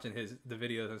loves watching the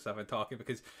videos and stuff and talking,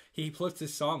 because he puts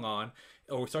this song on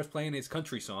or starts playing his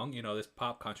country song, this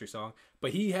pop country song,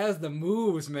 but he has the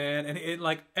moves, man, and it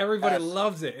like everybody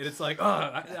loves it, and it's like,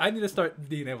 I need to start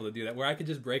being able to do that, where I can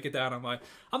just break it down on my.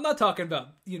 I'm not talking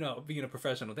about being a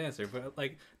professional dancer, but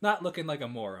like not looking like a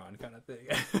moron kind of thing.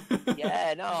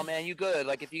 Yeah, no, man, you good.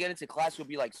 Like if you get into class, you'll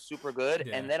be like super good.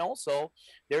 Yeah. And then also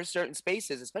there's certain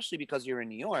spaces, especially because you're in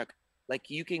New York, like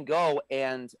you can go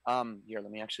and here, let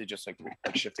me actually just like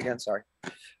shift again. Sorry.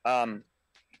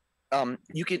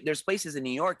 There's places in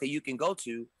New York that you can go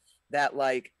to that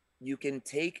like you can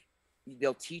take,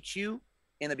 they'll teach you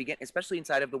in the beginning, especially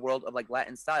inside of the world of like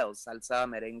Latin styles, salsa,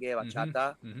 merengue,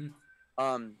 bachata,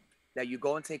 that you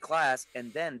go and take class,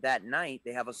 and then that night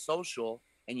they have a social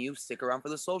and you stick around for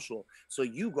the social. So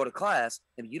you go to class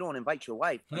and you don't invite your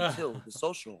wife until the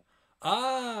social.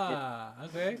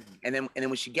 Okay. And then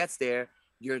when she gets there,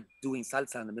 you're doing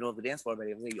salsa in the middle of the dance floor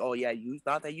already. Like, oh yeah, you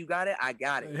thought that you got it? I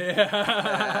got it.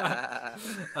 Yeah.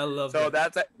 I love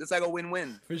that. So that's like a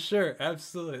win-win. For sure.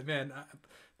 Absolutely. Man,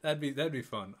 that'd be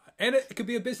fun. And it could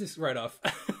be a business write-off.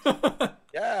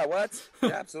 Yeah, what? Yeah,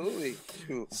 absolutely.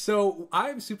 So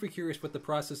I'm super curious what the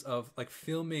process of like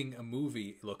filming a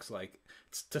movie looks like.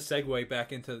 To segue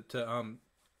back into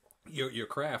your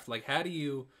craft, like how do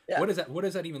you? Yeah. What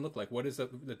does that even look like? What is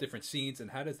the different scenes, and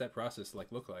how does that process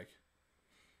like look like?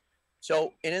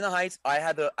 So in the Heights, I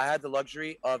had the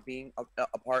luxury of being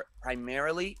a part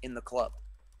primarily in the club.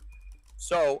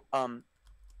 So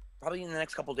probably in the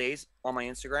next couple days on my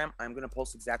Instagram, I'm gonna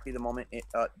post exactly the moment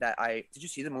that I. Did you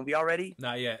see the movie already?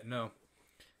 Not yet. No.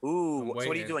 Ooh. So what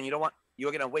are you doing?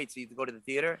 You're gonna wait so you can go to the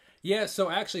theater? Yeah. So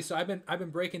actually, I've been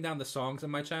breaking down the songs on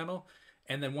my channel,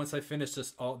 and then once I finish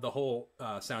the whole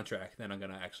soundtrack, then I'm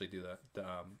gonna actually do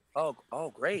the. Oh,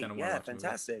 great! Yeah,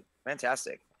 fantastic.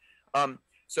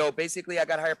 So basically, I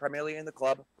got hired primarily in the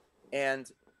club, and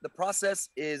the process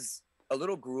is a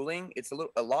little grueling. It's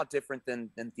a lot different than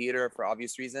theater for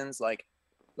obvious reasons. Like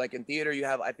in theater, you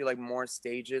have, I feel like, more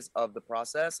stages of the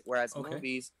process, whereas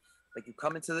movies, like you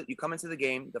come into the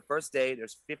game the first day.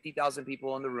 There's 50,000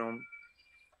 people in the room.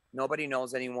 Nobody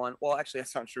knows anyone. Well, actually,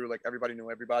 that's not true. Like everybody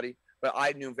knew everybody, but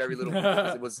I knew very little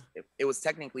because it was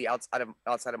technically outside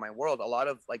of my world. A lot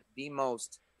of like the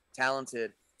most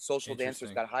talented social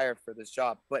dancers got hired for this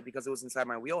job, but because it was inside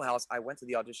my wheelhouse, I went to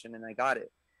the audition and I got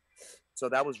it. So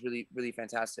that was really, really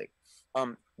fantastic.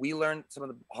 We learned some of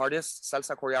the hardest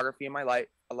salsa choreography in my life.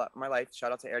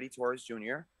 Shout out to Eddie Torres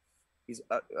Jr. He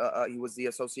was the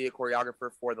associate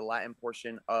choreographer for the Latin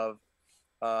portion of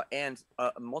and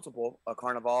multiple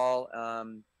Carnival,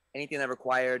 anything that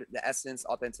required the essence,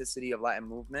 authenticity of Latin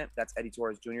movement. That's Eddie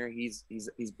Torres Jr. He's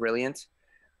brilliant.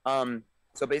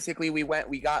 So basically we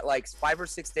got like 5 or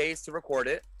 6 days to record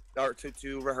it or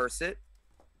to rehearse it.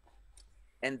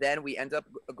 And then we end up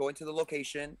going to the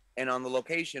location, and on the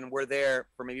location, we're there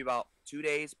for maybe about 2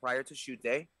 days prior to shoot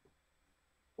day.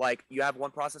 like you have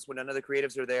one process when none of the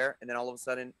creatives are there, and then all of a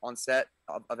sudden on set,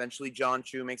 eventually John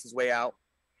Chu makes his way out,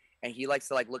 and he likes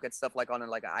to like look at stuff like on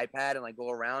like an iPad and like go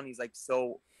around. He's like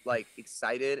so like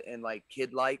excited and like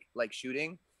kid like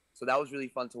shooting. So that was really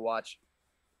fun to watch.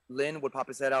 Lynn would pop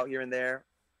his head out here and there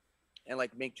and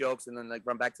like make jokes and then like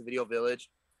run back to Video Village.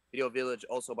 Video Village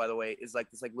also, by the way, is like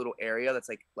this like little area that's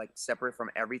like separate from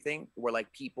everything, where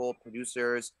like people,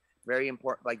 producers, very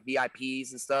important like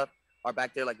VIPs and stuff are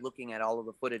back there like looking at all of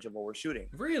the footage of what we're shooting.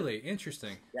 Really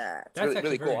interesting. Yeah, it's That's really, actually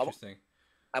really very cool. interesting.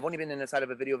 I've only been inside of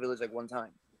a Video Village like one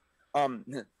time.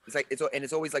 It's like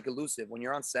it's always like elusive when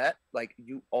you're on set. Like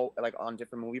like on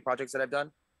different movie projects that I've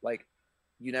done. Like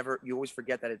you always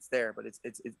forget that it's there, but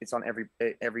it's on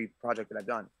every project that I've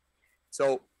done.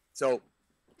 So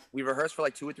we rehearse for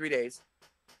like 2 or 3 days.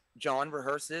 John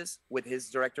rehearses with his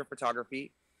director of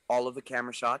photography all of the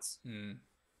camera shots.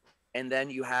 And then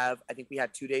I think we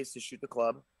had 2 days to shoot the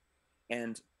club,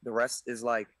 and the rest is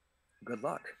like good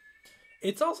luck.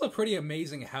 It's also pretty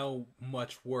amazing how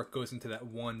much work goes into that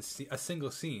a single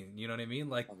scene. You know what I mean?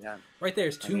 Like right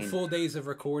there's two full days of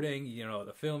recording, you know,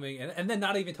 the filming, and then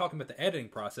not even talking about the editing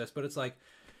process, but it's like,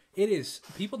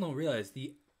 people don't realize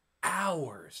the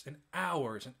hours and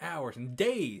hours and hours and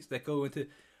days that go into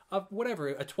a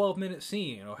 12-minute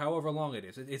scene or however long it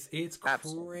is. It's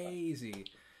crazy.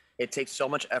 It takes so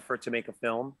much effort to make a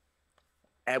film.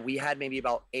 And we had maybe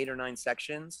about 8 or 9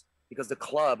 sections because the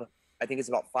club, I think, is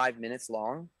about 5 minutes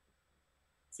long.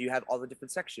 So you have all the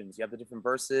different sections. You have the different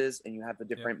verses and you have the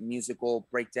different musical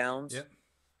breakdowns. Yep.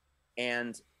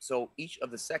 And so each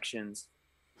of the sections,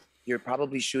 you're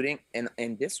probably shooting. And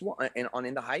this one, on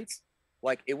In the Heights,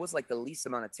 like it was like the least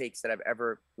amount of takes that I've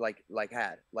ever like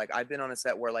had. Like I've been on a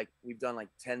set where like we've done like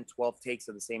 10, 12 takes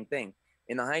of the same thing.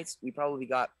 In the Heights, we probably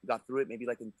got through it maybe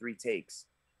like in 3 takes.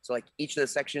 So like each of the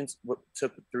sections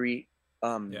took 3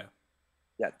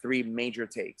 major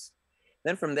takes.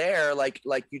 Then from there, like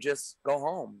you just go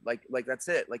home. Like that's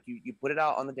it. Like you put it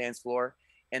out on the dance floor,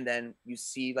 and then you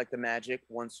see like the magic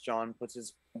once John puts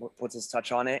his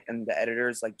touch on it, and the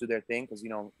editors like do their thing, because you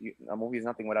know a movie is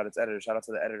nothing without its editors. Shout out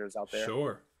to the editors out there.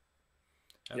 Sure.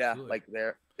 Absolutely. Yeah,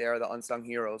 like they are the unsung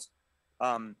heroes.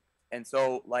 And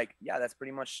so like that's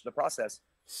pretty much the process.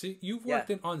 See, you've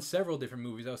worked on several different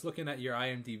movies. I was looking at your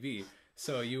IMDb.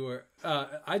 So you were,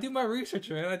 I do my research,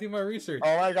 man. I do my research.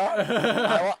 Oh my God.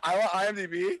 I want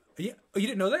IMDb. Yeah. Oh, you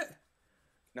didn't know that?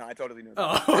 No, I totally knew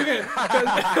that. Oh, okay.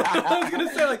 I was going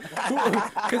to say, like,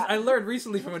 because I learned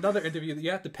recently from another interview that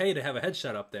you have to pay to have a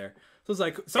headshot up there. So it's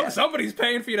like, somebody's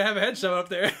paying for you to have a headshot up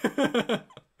there.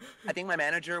 I think my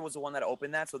manager was the one that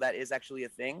opened that. So that is actually a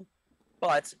thing.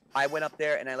 But I went up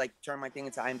there and I like turned my thing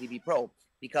into IMDb Pro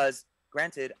because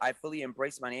granted, I fully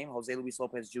embraced my name, José-Luis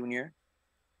Lopez Jr.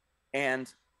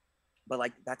 But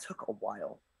like that took a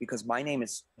while because my name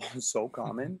is so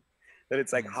common that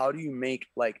it's like, how do you make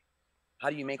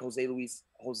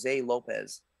Jose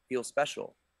Lopez feel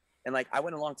special? And like, I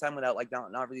went a long time without like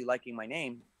not really liking my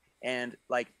name. And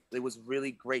like, it was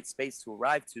really great space to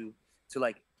arrive to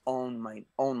like own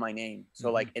my name.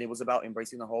 So like, and it was about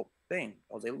embracing the whole thing.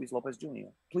 Jose-Luis Lopez Jr.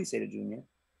 Please say the Jr.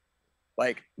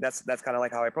 Like that's kind of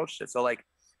like how I approached it. So like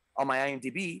on my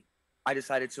IMDb, I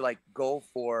decided to like go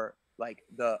for like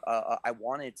I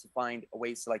wanted to find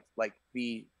ways to like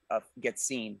be get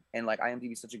seen, and like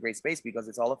IMDb is such a great space because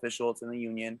it's all official, it's in the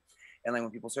union, and like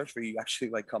when people search for you, you actually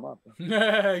like come up.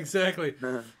 Exactly.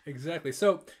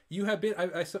 So you have been.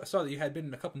 I saw that you had been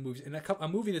in a couple movies, in a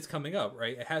movie that's coming up,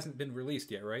 right? It hasn't been released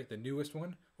yet, right? The newest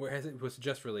one, or was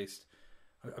just released?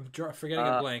 I'm forgetting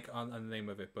a blank on the name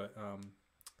of it, but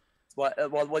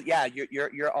Well, yeah,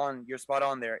 you're spot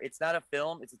on there. It's not a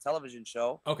film; it's a television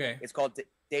show. Okay. It's called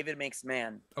David Makes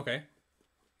Man. Okay.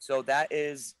 So that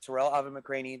is Terrell Alvin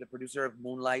McCraney, the producer of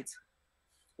Moonlight.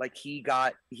 Like he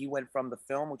went from the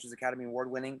film, which is Academy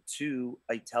Award winning, to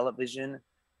a television.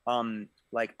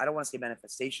 Like I don't want to say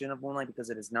manifestation of Moonlight because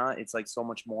it is not. It's like so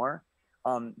much more.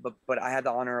 But I had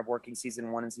the honor of working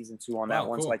season 1 and season 2 on that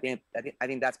one. Cool. So I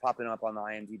think that's popping up on the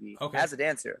IMDb as a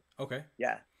dancer. Okay.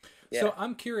 Yeah. So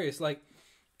I'm curious, like,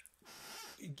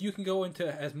 you can go into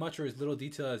as much or as little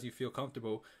detail as you feel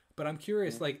comfortable, but I'm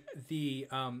curious, like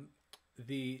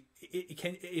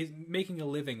is making a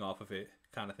living off of it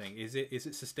kind of thing. Is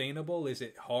it sustainable? Is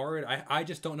it hard? I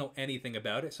just don't know anything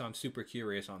about it, so I'm super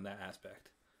curious on that aspect.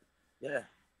 Yeah.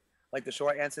 Like the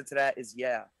short answer to that is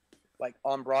yeah. Like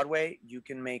on Broadway, you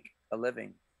can make a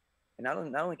living. And not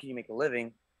only can you make a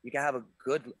living, you can have a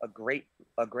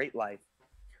great life.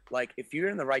 Like if you're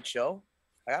in the right show,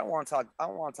 like I don't want to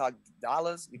talk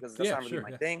dollars because that's not really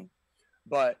my thing.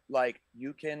 But like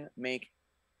you can make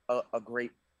a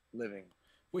great living.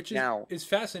 which now is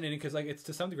fascinating because like it's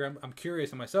to some degree I'm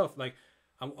curious of myself like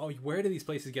where do these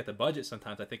places get the budget?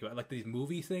 Sometimes I think about like these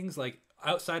movie things like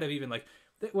outside of even like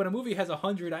when a movie has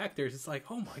 100 actors, it's like,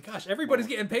 oh my gosh, everybody's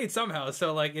getting paid somehow.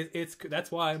 So like it's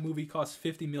that's why a movie costs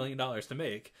 $50 million to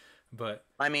make. But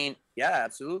I mean, yeah,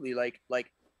 absolutely. Like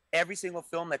every single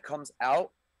film that comes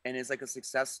out and is like a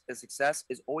success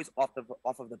is always off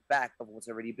of the back of what's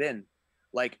already been.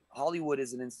 Like Hollywood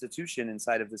is an institution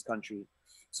inside of this country.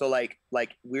 So like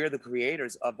we're the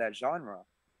creators of that genre.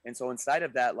 And so inside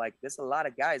of that, like there's a lot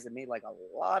of guys that made like a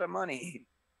lot of money.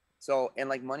 So, and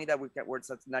like money that where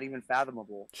it's not even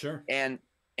fathomable. sure. And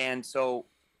so,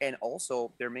 and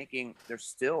also they're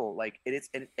still like it is,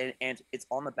 and it's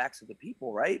on the backs of the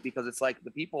people, right? Because it's like the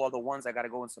people are the ones that got to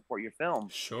go and support your film.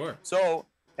 Sure. So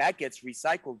that gets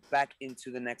recycled back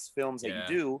into the next films that Yeah.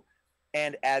 you do.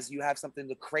 And as you have something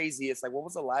the craziest, like what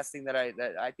was the last thing that I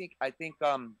think I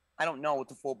don't know what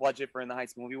the full budget for In the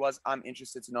Heights movie was. I'm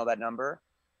interested to know that number.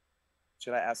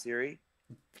 Should I ask Siri?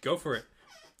 Go for it.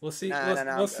 We'll see. Nah,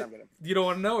 we'll see. I'm gonna. You don't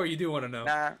want to know, or you do want to know?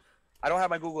 Nah, I don't have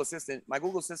my Google Assistant. My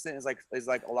Google Assistant is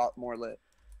like a lot more lit.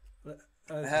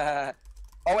 Oh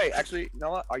wait, actually, you know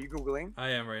what? Are you Googling?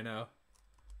 I am right now.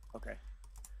 Okay,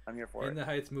 I'm here for In it. the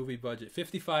Heights movie budget,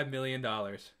 $55 million.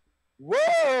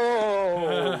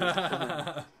 Whoa!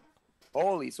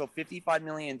 Holy, so $55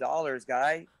 million,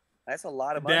 guy. That's a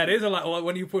lot of money. That is a lot. Well,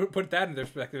 when you put that in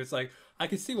perspective, it's like I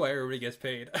can see why everybody gets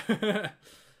paid.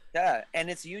 Yeah, and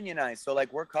it's unionized, so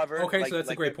like we're covered. Okay, like, so that's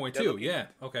a great point too. Yeah.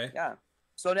 Okay. Yeah.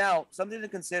 So now something to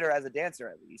consider as a dancer,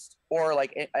 at least, or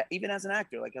like even as an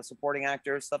actor, like a supporting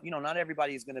actor, stuff. You know, not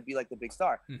everybody is going to be like the big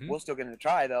star. Mhm. We're still going to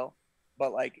try though,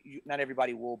 but like not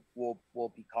everybody will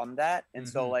become that. And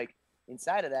so like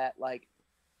inside of that, like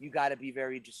you got to be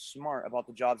very just smart about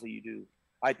the jobs that you do.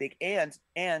 I think, and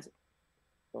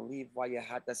believe why you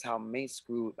had that's how May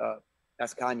screwed up.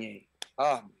 That's Kanye.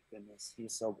 Oh my goodness,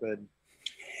 he's so good.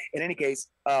 In any case,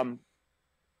 don't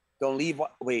leave.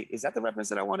 Wait, is that the reference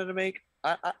that I wanted to make?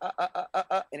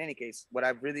 In any case, what I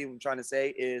really am trying to say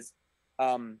is,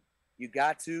 you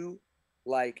got to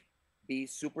like be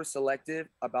super selective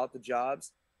about the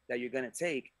jobs that you're gonna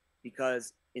take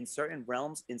because in certain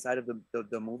realms inside of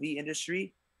the movie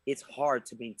industry, it's hard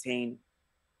to maintain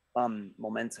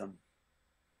momentum.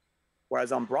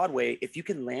 Whereas on Broadway, if you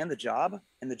can land the job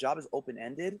and the job is open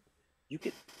ended, you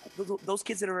could those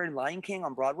kids that are in Lion King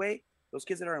on Broadway, those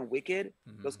kids that are in Wicked,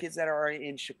 those kids that are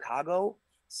in Chicago,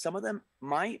 some of them,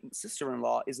 my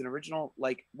sister-in-law is an original,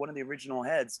 like one of the original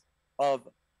heads of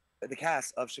the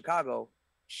cast of Chicago.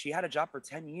 She had a job for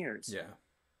 10 years. Yeah.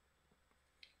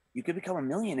 You could become a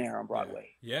millionaire on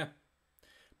Broadway. Yeah.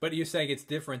 But you're saying it's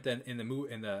different than in the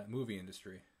movie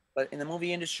industry. But in the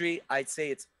movie industry, I'd say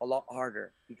it's a lot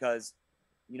harder because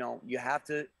you know, you have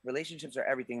to, relationships are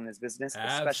everything in this business,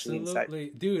 especially Absolutely.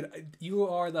 inside. Dude, you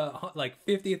are the like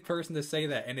 50th person to say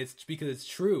that, and it's because it's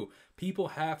true. People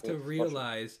have to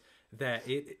realize that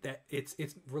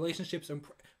it's relationships are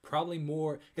probably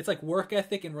more, it's like work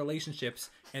ethic and relationships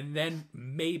and then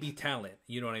maybe talent,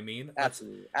 you know what I mean?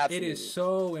 Absolutely. It is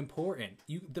so important.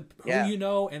 Who you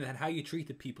know and then how you treat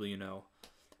the people you know.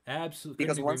 Absolutely.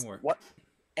 Because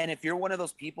and if you're one of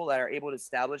those people that are able to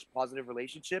establish positive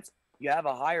relationships, you have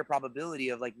a higher probability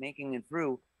of like making it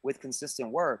through with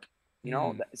consistent work, you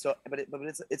know? So, but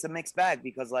it's a mixed bag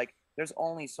because like, there's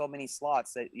only so many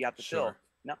slots that you have to fill.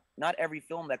 Not every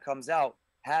film that comes out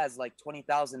has like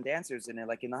 20,000 dancers in it,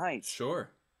 like In the Heights. Sure.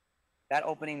 That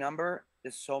opening number,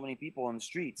 there's so many people on the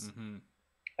streets.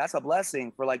 That's a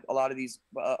blessing for like a lot of these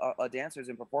dancers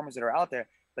and performers that are out there.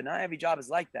 But not every job is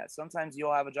like that. Sometimes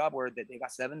you'll have a job where they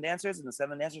got 7 dancers, and the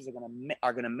 7 dancers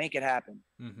are gonna make it happen.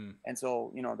 And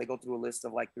so you know they go through a list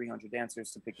of like 300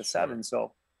 dancers to pick the 7.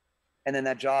 So, and then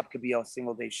that job could be a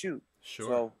single day shoot.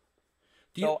 Sure.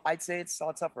 So I'd say it's a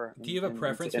lot tougher. Do you have a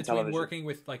preference between working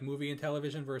with like movie and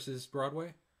television versus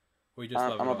Broadway? Or you just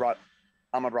love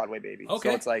I'm a Broadway baby. Okay.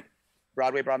 So it's like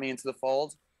Broadway brought me into the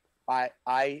fold.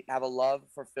 I have a love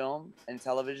for film and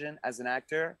television as an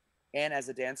actor. And as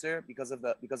a dancer, because of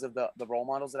the role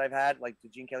models that I've had, like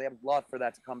Gene Kelly, I would love for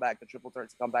that to come back, the triple threat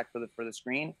to come back for the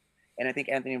screen. And I think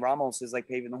Anthony Ramos is like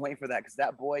paving the way for that because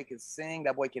that boy can sing,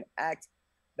 that boy can act,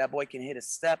 that boy can hit a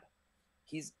step.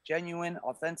 He's genuine,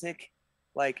 authentic.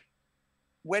 Like,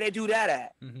 where they do that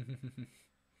at?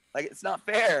 Like, it's not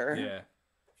fair. Yeah.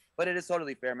 But it is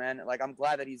totally fair, man. Like, I'm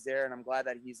glad that he's there, and I'm glad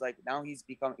that he's like now he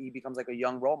becomes like a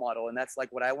young role model, and that's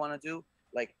like what I want to do.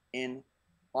 Like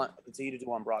continue to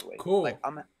do on Broadway. Cool. Like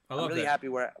I'm really happy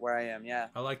where I am. Yeah.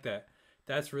 I like that.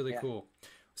 That's really cool.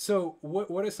 So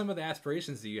what are some of the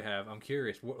aspirations that you have? I'm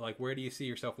curious. Where do you see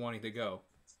yourself wanting to go?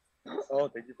 Oh,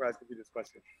 thank you for asking me this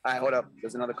question. All right, hold up.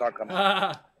 There's another car coming.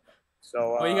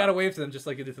 So, well, you gotta wave to them just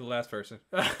like you did to the last person.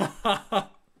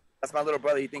 that's my little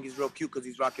brother. He thinks he's real cute because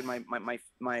he's rocking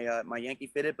my Yankee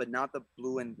fitted, but not the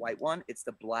blue and white one. It's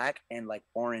the black and like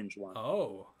orange one.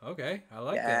 Oh, okay. I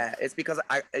like Yeah, it's because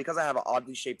I have an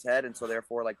oddly shaped head, and so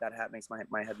therefore like that hat makes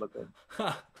my head look good.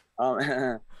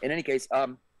 that. In any case,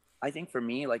 I think for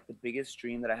me like the biggest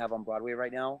dream that I have on Broadway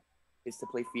right now is to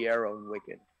play Fiyero in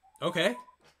Wicked. Okay.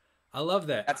 I love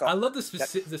that. That's all. I love the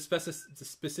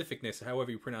specificness,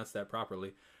 however you pronounce that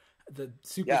properly. The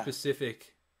super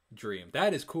specific dream.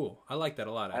 That is cool. I like that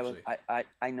a lot, actually.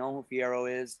 I know who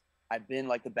Fiyero is. I've been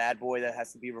like the bad boy that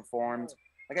has to be reformed.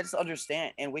 Like I just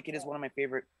understand. And Wicked is one of my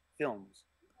favorite films.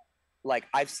 Like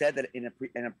I've said that in a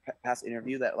past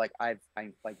interview that like I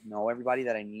like know everybody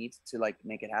that I need to like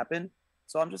make it happen.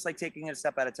 So I'm just like taking it a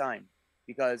step at a time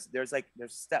because there's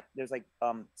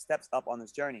steps up on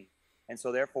this journey. And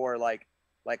so therefore like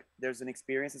there's an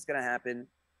experience that's gonna happen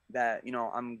that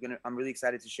I'm really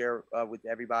excited to share with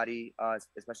everybody,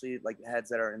 especially like the heads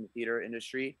that are in the theater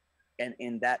industry. And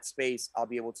in that space, I'll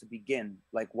be able to begin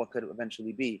like what could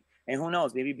eventually be. And who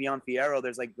knows, maybe beyond Fiyero,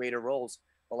 there's like greater roles.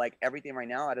 But like everything right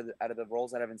now, out of the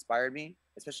roles that have inspired me,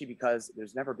 especially because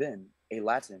there's never been a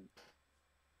Latin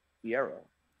Fiyero.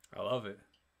 I love it.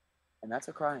 And that's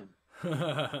a crime.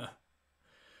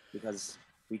 Because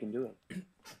we can do it.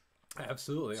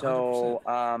 Absolutely.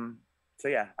 100%. So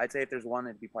yeah, I'd say if there's one,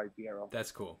 it'd be probably Fiyero.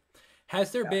 That's cool.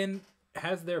 Has there been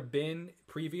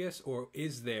previous, or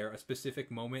is there a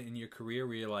specific moment in your career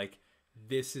where you're like,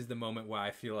 this is the moment where I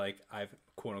feel like I've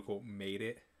quote unquote made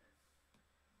it?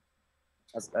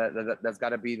 That's got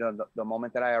to be the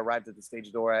moment that I arrived at the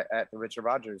stage door at the Richard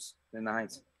Rodgers in the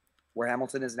Heights, where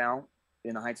Hamilton is now.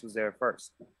 In the Heights was there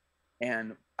first,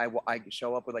 and I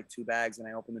show up with like 2 bags, and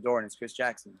I open the door, and it's Chris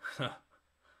Jackson.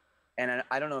 And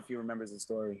I don't know if he remembers the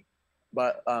story,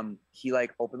 but he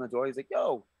like opened the door. He's like,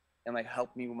 "Yo," and like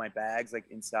helped me with my bags like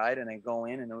inside, and I go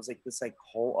in, and it was like this like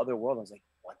whole other world. I was like,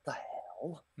 "What the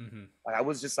hell?" Mm-hmm. Like I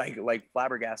was just like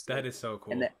flabbergasted. That is so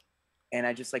cool. And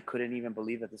I just like couldn't even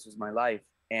believe that this was my life.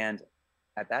 And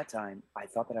at that time, I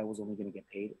thought that I was only going to get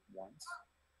paid once,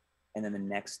 and then the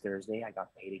next Thursday I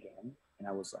got paid again, and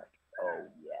I was like, "Oh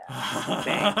yeah,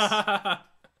 thanks,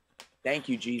 thank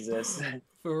you, Jesus."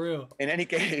 For real. In any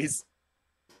case,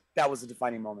 that was a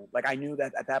defining moment. Like I knew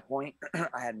that at that point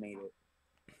I had made it.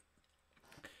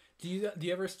 Do you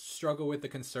ever struggle with the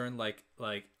concern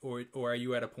or are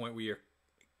you at a point where you're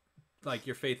like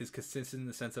your faith is consistent in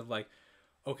the sense of like,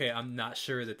 okay, I'm not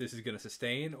sure that this is going to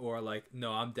sustain, or like,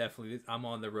 no, I'm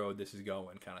on the road, this is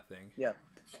going kind of thing? Yeah.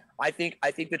 I think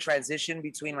the transition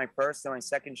between my first and my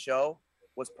second show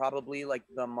was probably like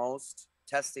the most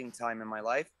testing time in my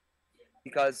life.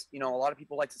 Because, a lot of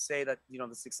people like to say that,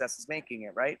 the success is making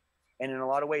it, right? And in a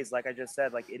lot of ways, like I just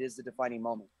said, like it is the defining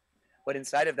moment. But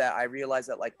inside of that, I realized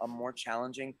that like a more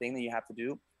challenging thing that you have to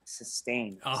do,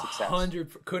 sustain success.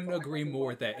 100, couldn't agree more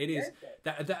with that. It is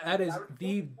that is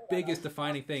the biggest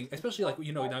defining thing, especially like,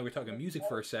 now we're talking music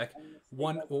for a sec,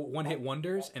 one hit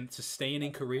wonders and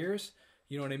sustaining careers.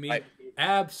 You know what I mean?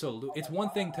 Absolutely. It's one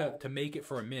thing to make it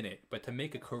for a minute, but to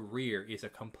make a career is a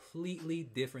completely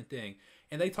different thing.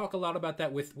 And they talk a lot about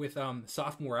that with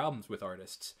sophomore albums with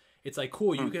artists. It's like,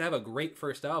 cool, you can have a great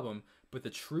first album, but the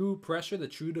true pressure, the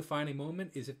true defining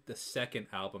moment is if the second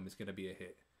album is going to be a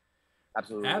hit.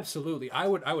 Absolutely. I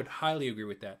would highly agree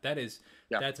with that.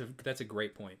 That's a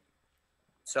great point.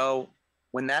 So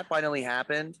when that finally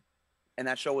happened, and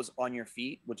that show was On Your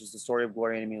Feet, which is the story of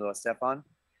Gloria and Emilio Estefan,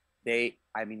 that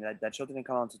show didn't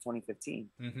come out until 2015.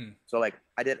 Mm-hmm. So like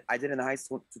I did in the Heights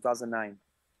 2009.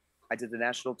 I did the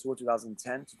national tour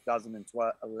 2010,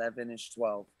 2012, 11-ish,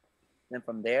 12. Then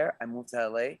from there, I moved to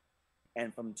LA.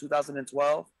 And from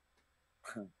 2012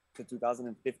 to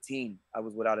 2015, I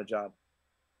was without a job.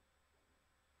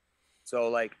 So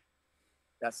like,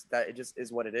 it just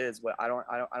is what it is. But I don't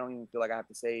even feel like I have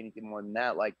to say anything more than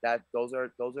that. Like that, those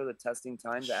are the testing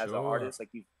times that as an artist, like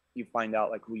you find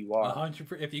out like who you are.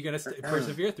 100%, if you're gonna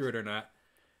persevere through it or not.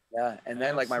 Yeah, and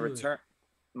then like my return,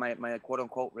 my quote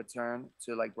unquote return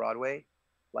to like Broadway,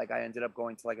 like I ended up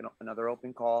going to like another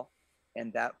open call,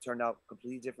 and that turned out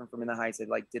completely different from In the Heights. I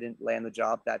like didn't land the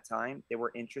job that time. They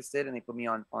were interested and they put me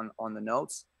on the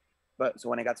notes, but so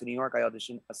when I got to New York, I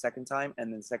auditioned a second time,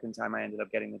 and then the second time I ended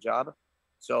up getting the job.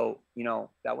 So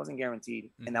that wasn't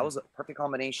guaranteed, and that was a perfect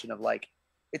combination of like.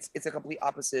 It's a complete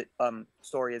opposite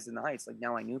story as In the Heights. Like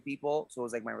now I knew people, so it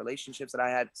was like my relationships that I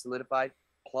had solidified,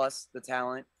 plus the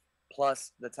talent,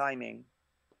 plus the timing,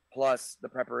 plus the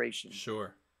preparation.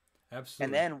 Sure,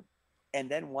 absolutely.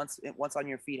 And then once On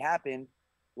Your Feet happened,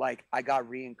 like I got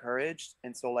re-encouraged,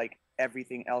 and so like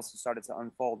everything else started to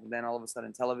unfold. And then all of a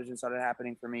sudden, television started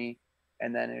happening for me,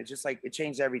 and then it just like it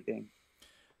changed everything.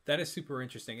 That is super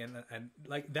interesting, and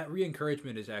like that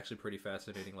re-encouragement is actually pretty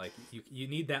fascinating. Like you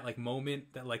need that like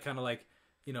moment, that like kind of like,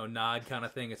 you know, nod kind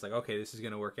of thing. It's like, okay, this is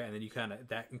gonna work out, and then you kind of,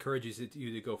 that encourages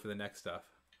you to go for the next stuff.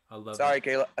 I love Sorry, it.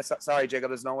 Caleb. Sorry, Jacob.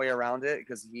 There's no way around it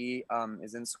because he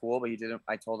is in school, but he didn't.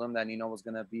 I told him that Nino was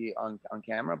gonna be on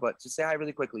camera, but just say hi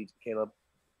really quickly, Caleb.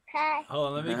 Hi. Hold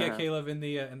on, let me get Caleb in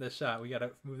the shot. We gotta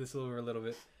move this over a little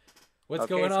bit. What's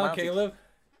Okay, going on, smile. Caleb?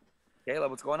 Caleb,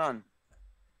 what's going on?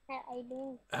 How are you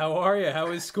doing? How are you? How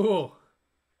is school?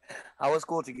 How was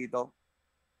school, Chiquito?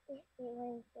 It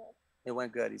went good. It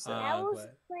went good. He said. Ah, I was glad.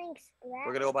 playing Splash.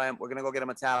 We're gonna go buy him. We're gonna go get him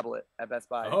a tablet at Best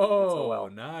Buy. Oh, well.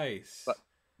 nice.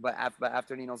 But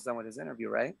after Nino's done with his interview,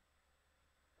 right?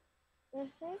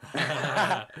 Mm-hmm.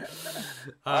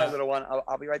 All right, little one.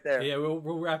 I'll be right there. Yeah, we'll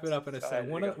wrap it up in a Sorry,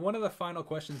 second. One of the final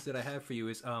questions that I have for you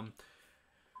is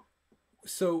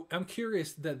so I'm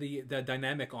curious that the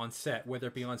dynamic on set, whether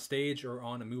it be on stage or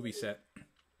on a movie set,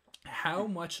 how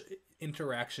much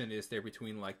interaction is there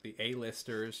between like the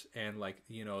A-listers and like,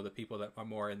 you know, the people that are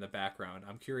more in the background?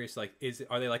 I'm curious, like,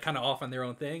 are they like kind of off on their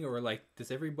own thing, or like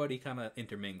does everybody kind of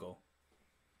intermingle?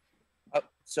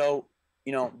 So,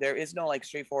 you know, there is no like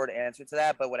straightforward answer to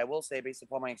that. But what I will say, based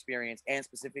upon my experience and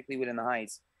specifically within the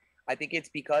Heights, I think it's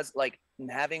because like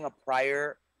having a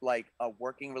prior like a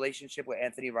working relationship with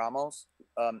Anthony Ramos,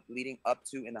 leading up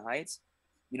to In the Heights,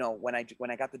 you know, when I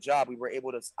got the job, we were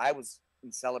able to. I was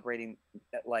celebrating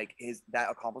like that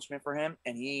accomplishment for him,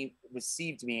 and he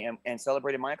received me and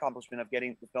celebrated my accomplishment of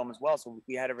getting the film as well. So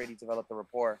we had already developed a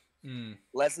rapport.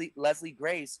 Leslie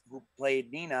Grace, who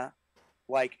played Nina,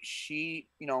 like she,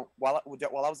 you know, while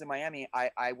I was in Miami,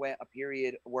 I went a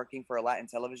period working for a Latin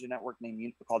television network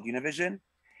called Univision,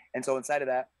 and so inside of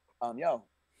that,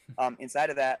 inside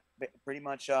of that, pretty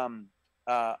much,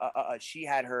 she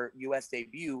had her U.S.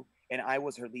 debut, and I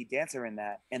was her lead dancer in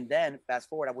that. And then fast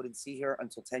forward, I wouldn't see her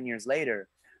until 10 years later.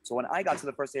 So when I got to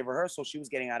the first day of rehearsal, she was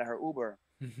getting out of her Uber.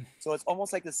 So it's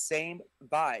almost like the same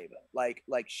vibe. Like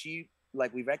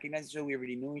we recognized each other, we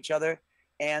already knew each other.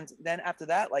 And then after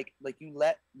that, like you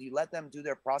let them do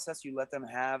their process, you let them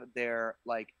have they're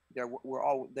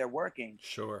working.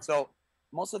 Sure. So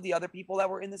most of the other people that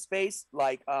were in the space,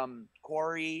 like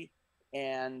Corey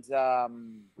and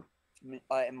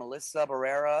Melissa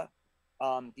Barrera,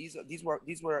 these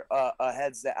were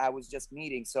heads that I was just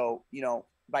meeting. So, you know,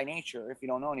 by nature, if you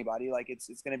don't know anybody, like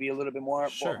it's going to be a little bit more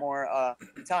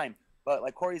time. But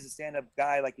like Corey's a stand-up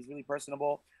guy, like he's really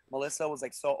personable. Melissa was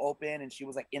like so open, and she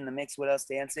was like in the mix with us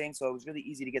dancing, so it was really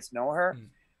easy to get to know her.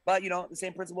 But you know, the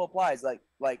same principle applies. Like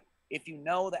if you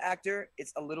know the actor,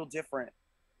 it's a little different.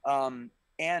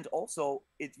 And also,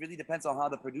 it really depends on how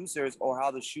the producers or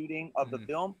how the shooting of the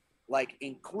film like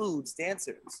includes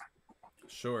dancers.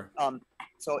 Sure.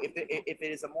 So if it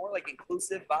is a more like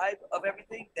inclusive vibe of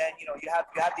everything, then you know you have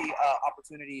the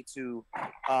opportunity to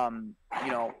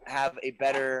you know, have a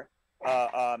better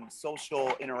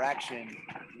social interaction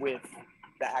with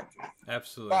the actors.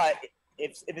 Absolutely. But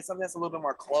if it's something that's a little bit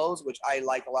more closed, which I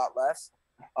like a lot less,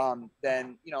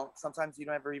 then you know, sometimes you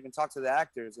don't ever even talk to the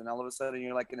actors, and all of a sudden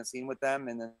you're like in a scene with them,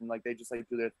 and then like they just like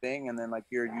do their thing, and then like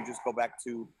you just go back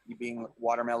to you being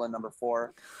watermelon number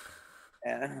 4.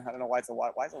 And I don't know why it's a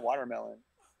watermelon.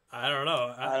 I don't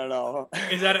know. I don't know.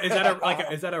 Is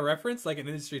that a reference, like an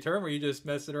industry term, or you just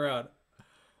messing around?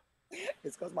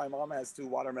 It's because my mom has 2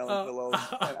 watermelon pillows,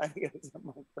 and I get it from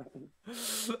my friend.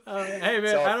 Hey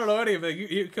man, I don't know any of it.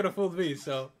 You could have fooled me.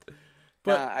 So,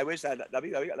 but I wish that'd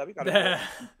be kind of cool.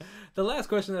 The last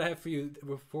question that I have for you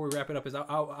before we wrap it up is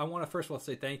I want to first of all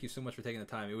say thank you so much for taking the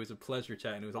time. It was a pleasure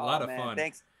chatting. It was a lot of fun.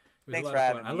 Thanks. It was Thanks a for lot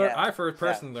of having fun. me. I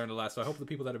personally learned a lot, so I hope the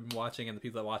people that have been watching and the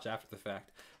people that watch after the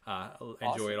fact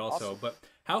enjoy it also. Awesome. But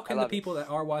how can the people that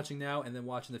are watching now and then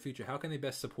watch in the future, how can they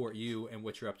best support you and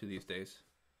what you're up to these days?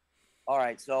 All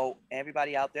right, so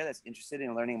everybody out there that's interested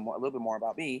in learning a little bit more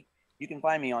about me, you can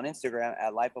find me on Instagram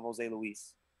at Life of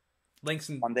José-Luis. Links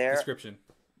in on there. Description.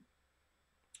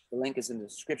 The link is in the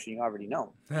description. You already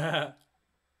know.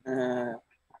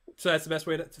 So that's the best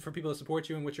way for people to support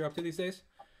you and what you're up to these days?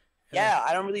 Yeah,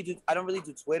 I don't really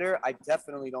do Twitter. I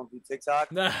definitely don't do TikTok.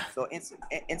 So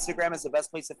Instagram is the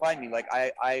best place to find me. Like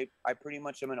I pretty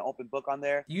much am an open book on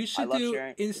there. You should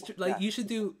do you should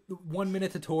do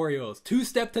 1-minute tutorials,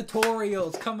 2-step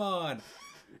tutorials. Come on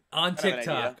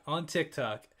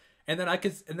TikTok, and then I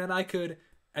could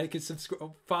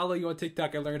subscribe, follow you on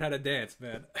TikTok and learn how to dance,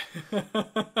 man.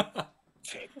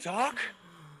 TikTok?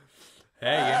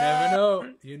 Hey, you never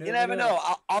know. You never know.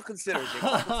 I'll consider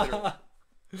it.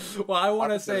 Well, I want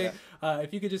to Opposite say, of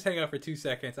if you could just hang out for 2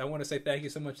 seconds, I want to say thank you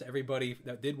so much to everybody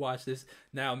that did watch this,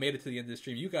 now made it to the end of the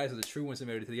stream. You guys are the true ones that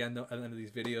made it to the end of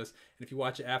these videos. And if you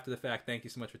watch it after the fact, thank you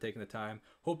so much for taking the time.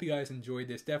 Hope you guys enjoyed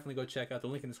this. Definitely go check out the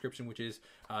link in the description, which is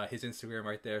his Instagram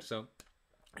right there. So,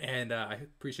 and I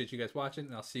appreciate you guys watching,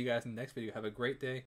 and I'll see you guys in the next video. Have a great day.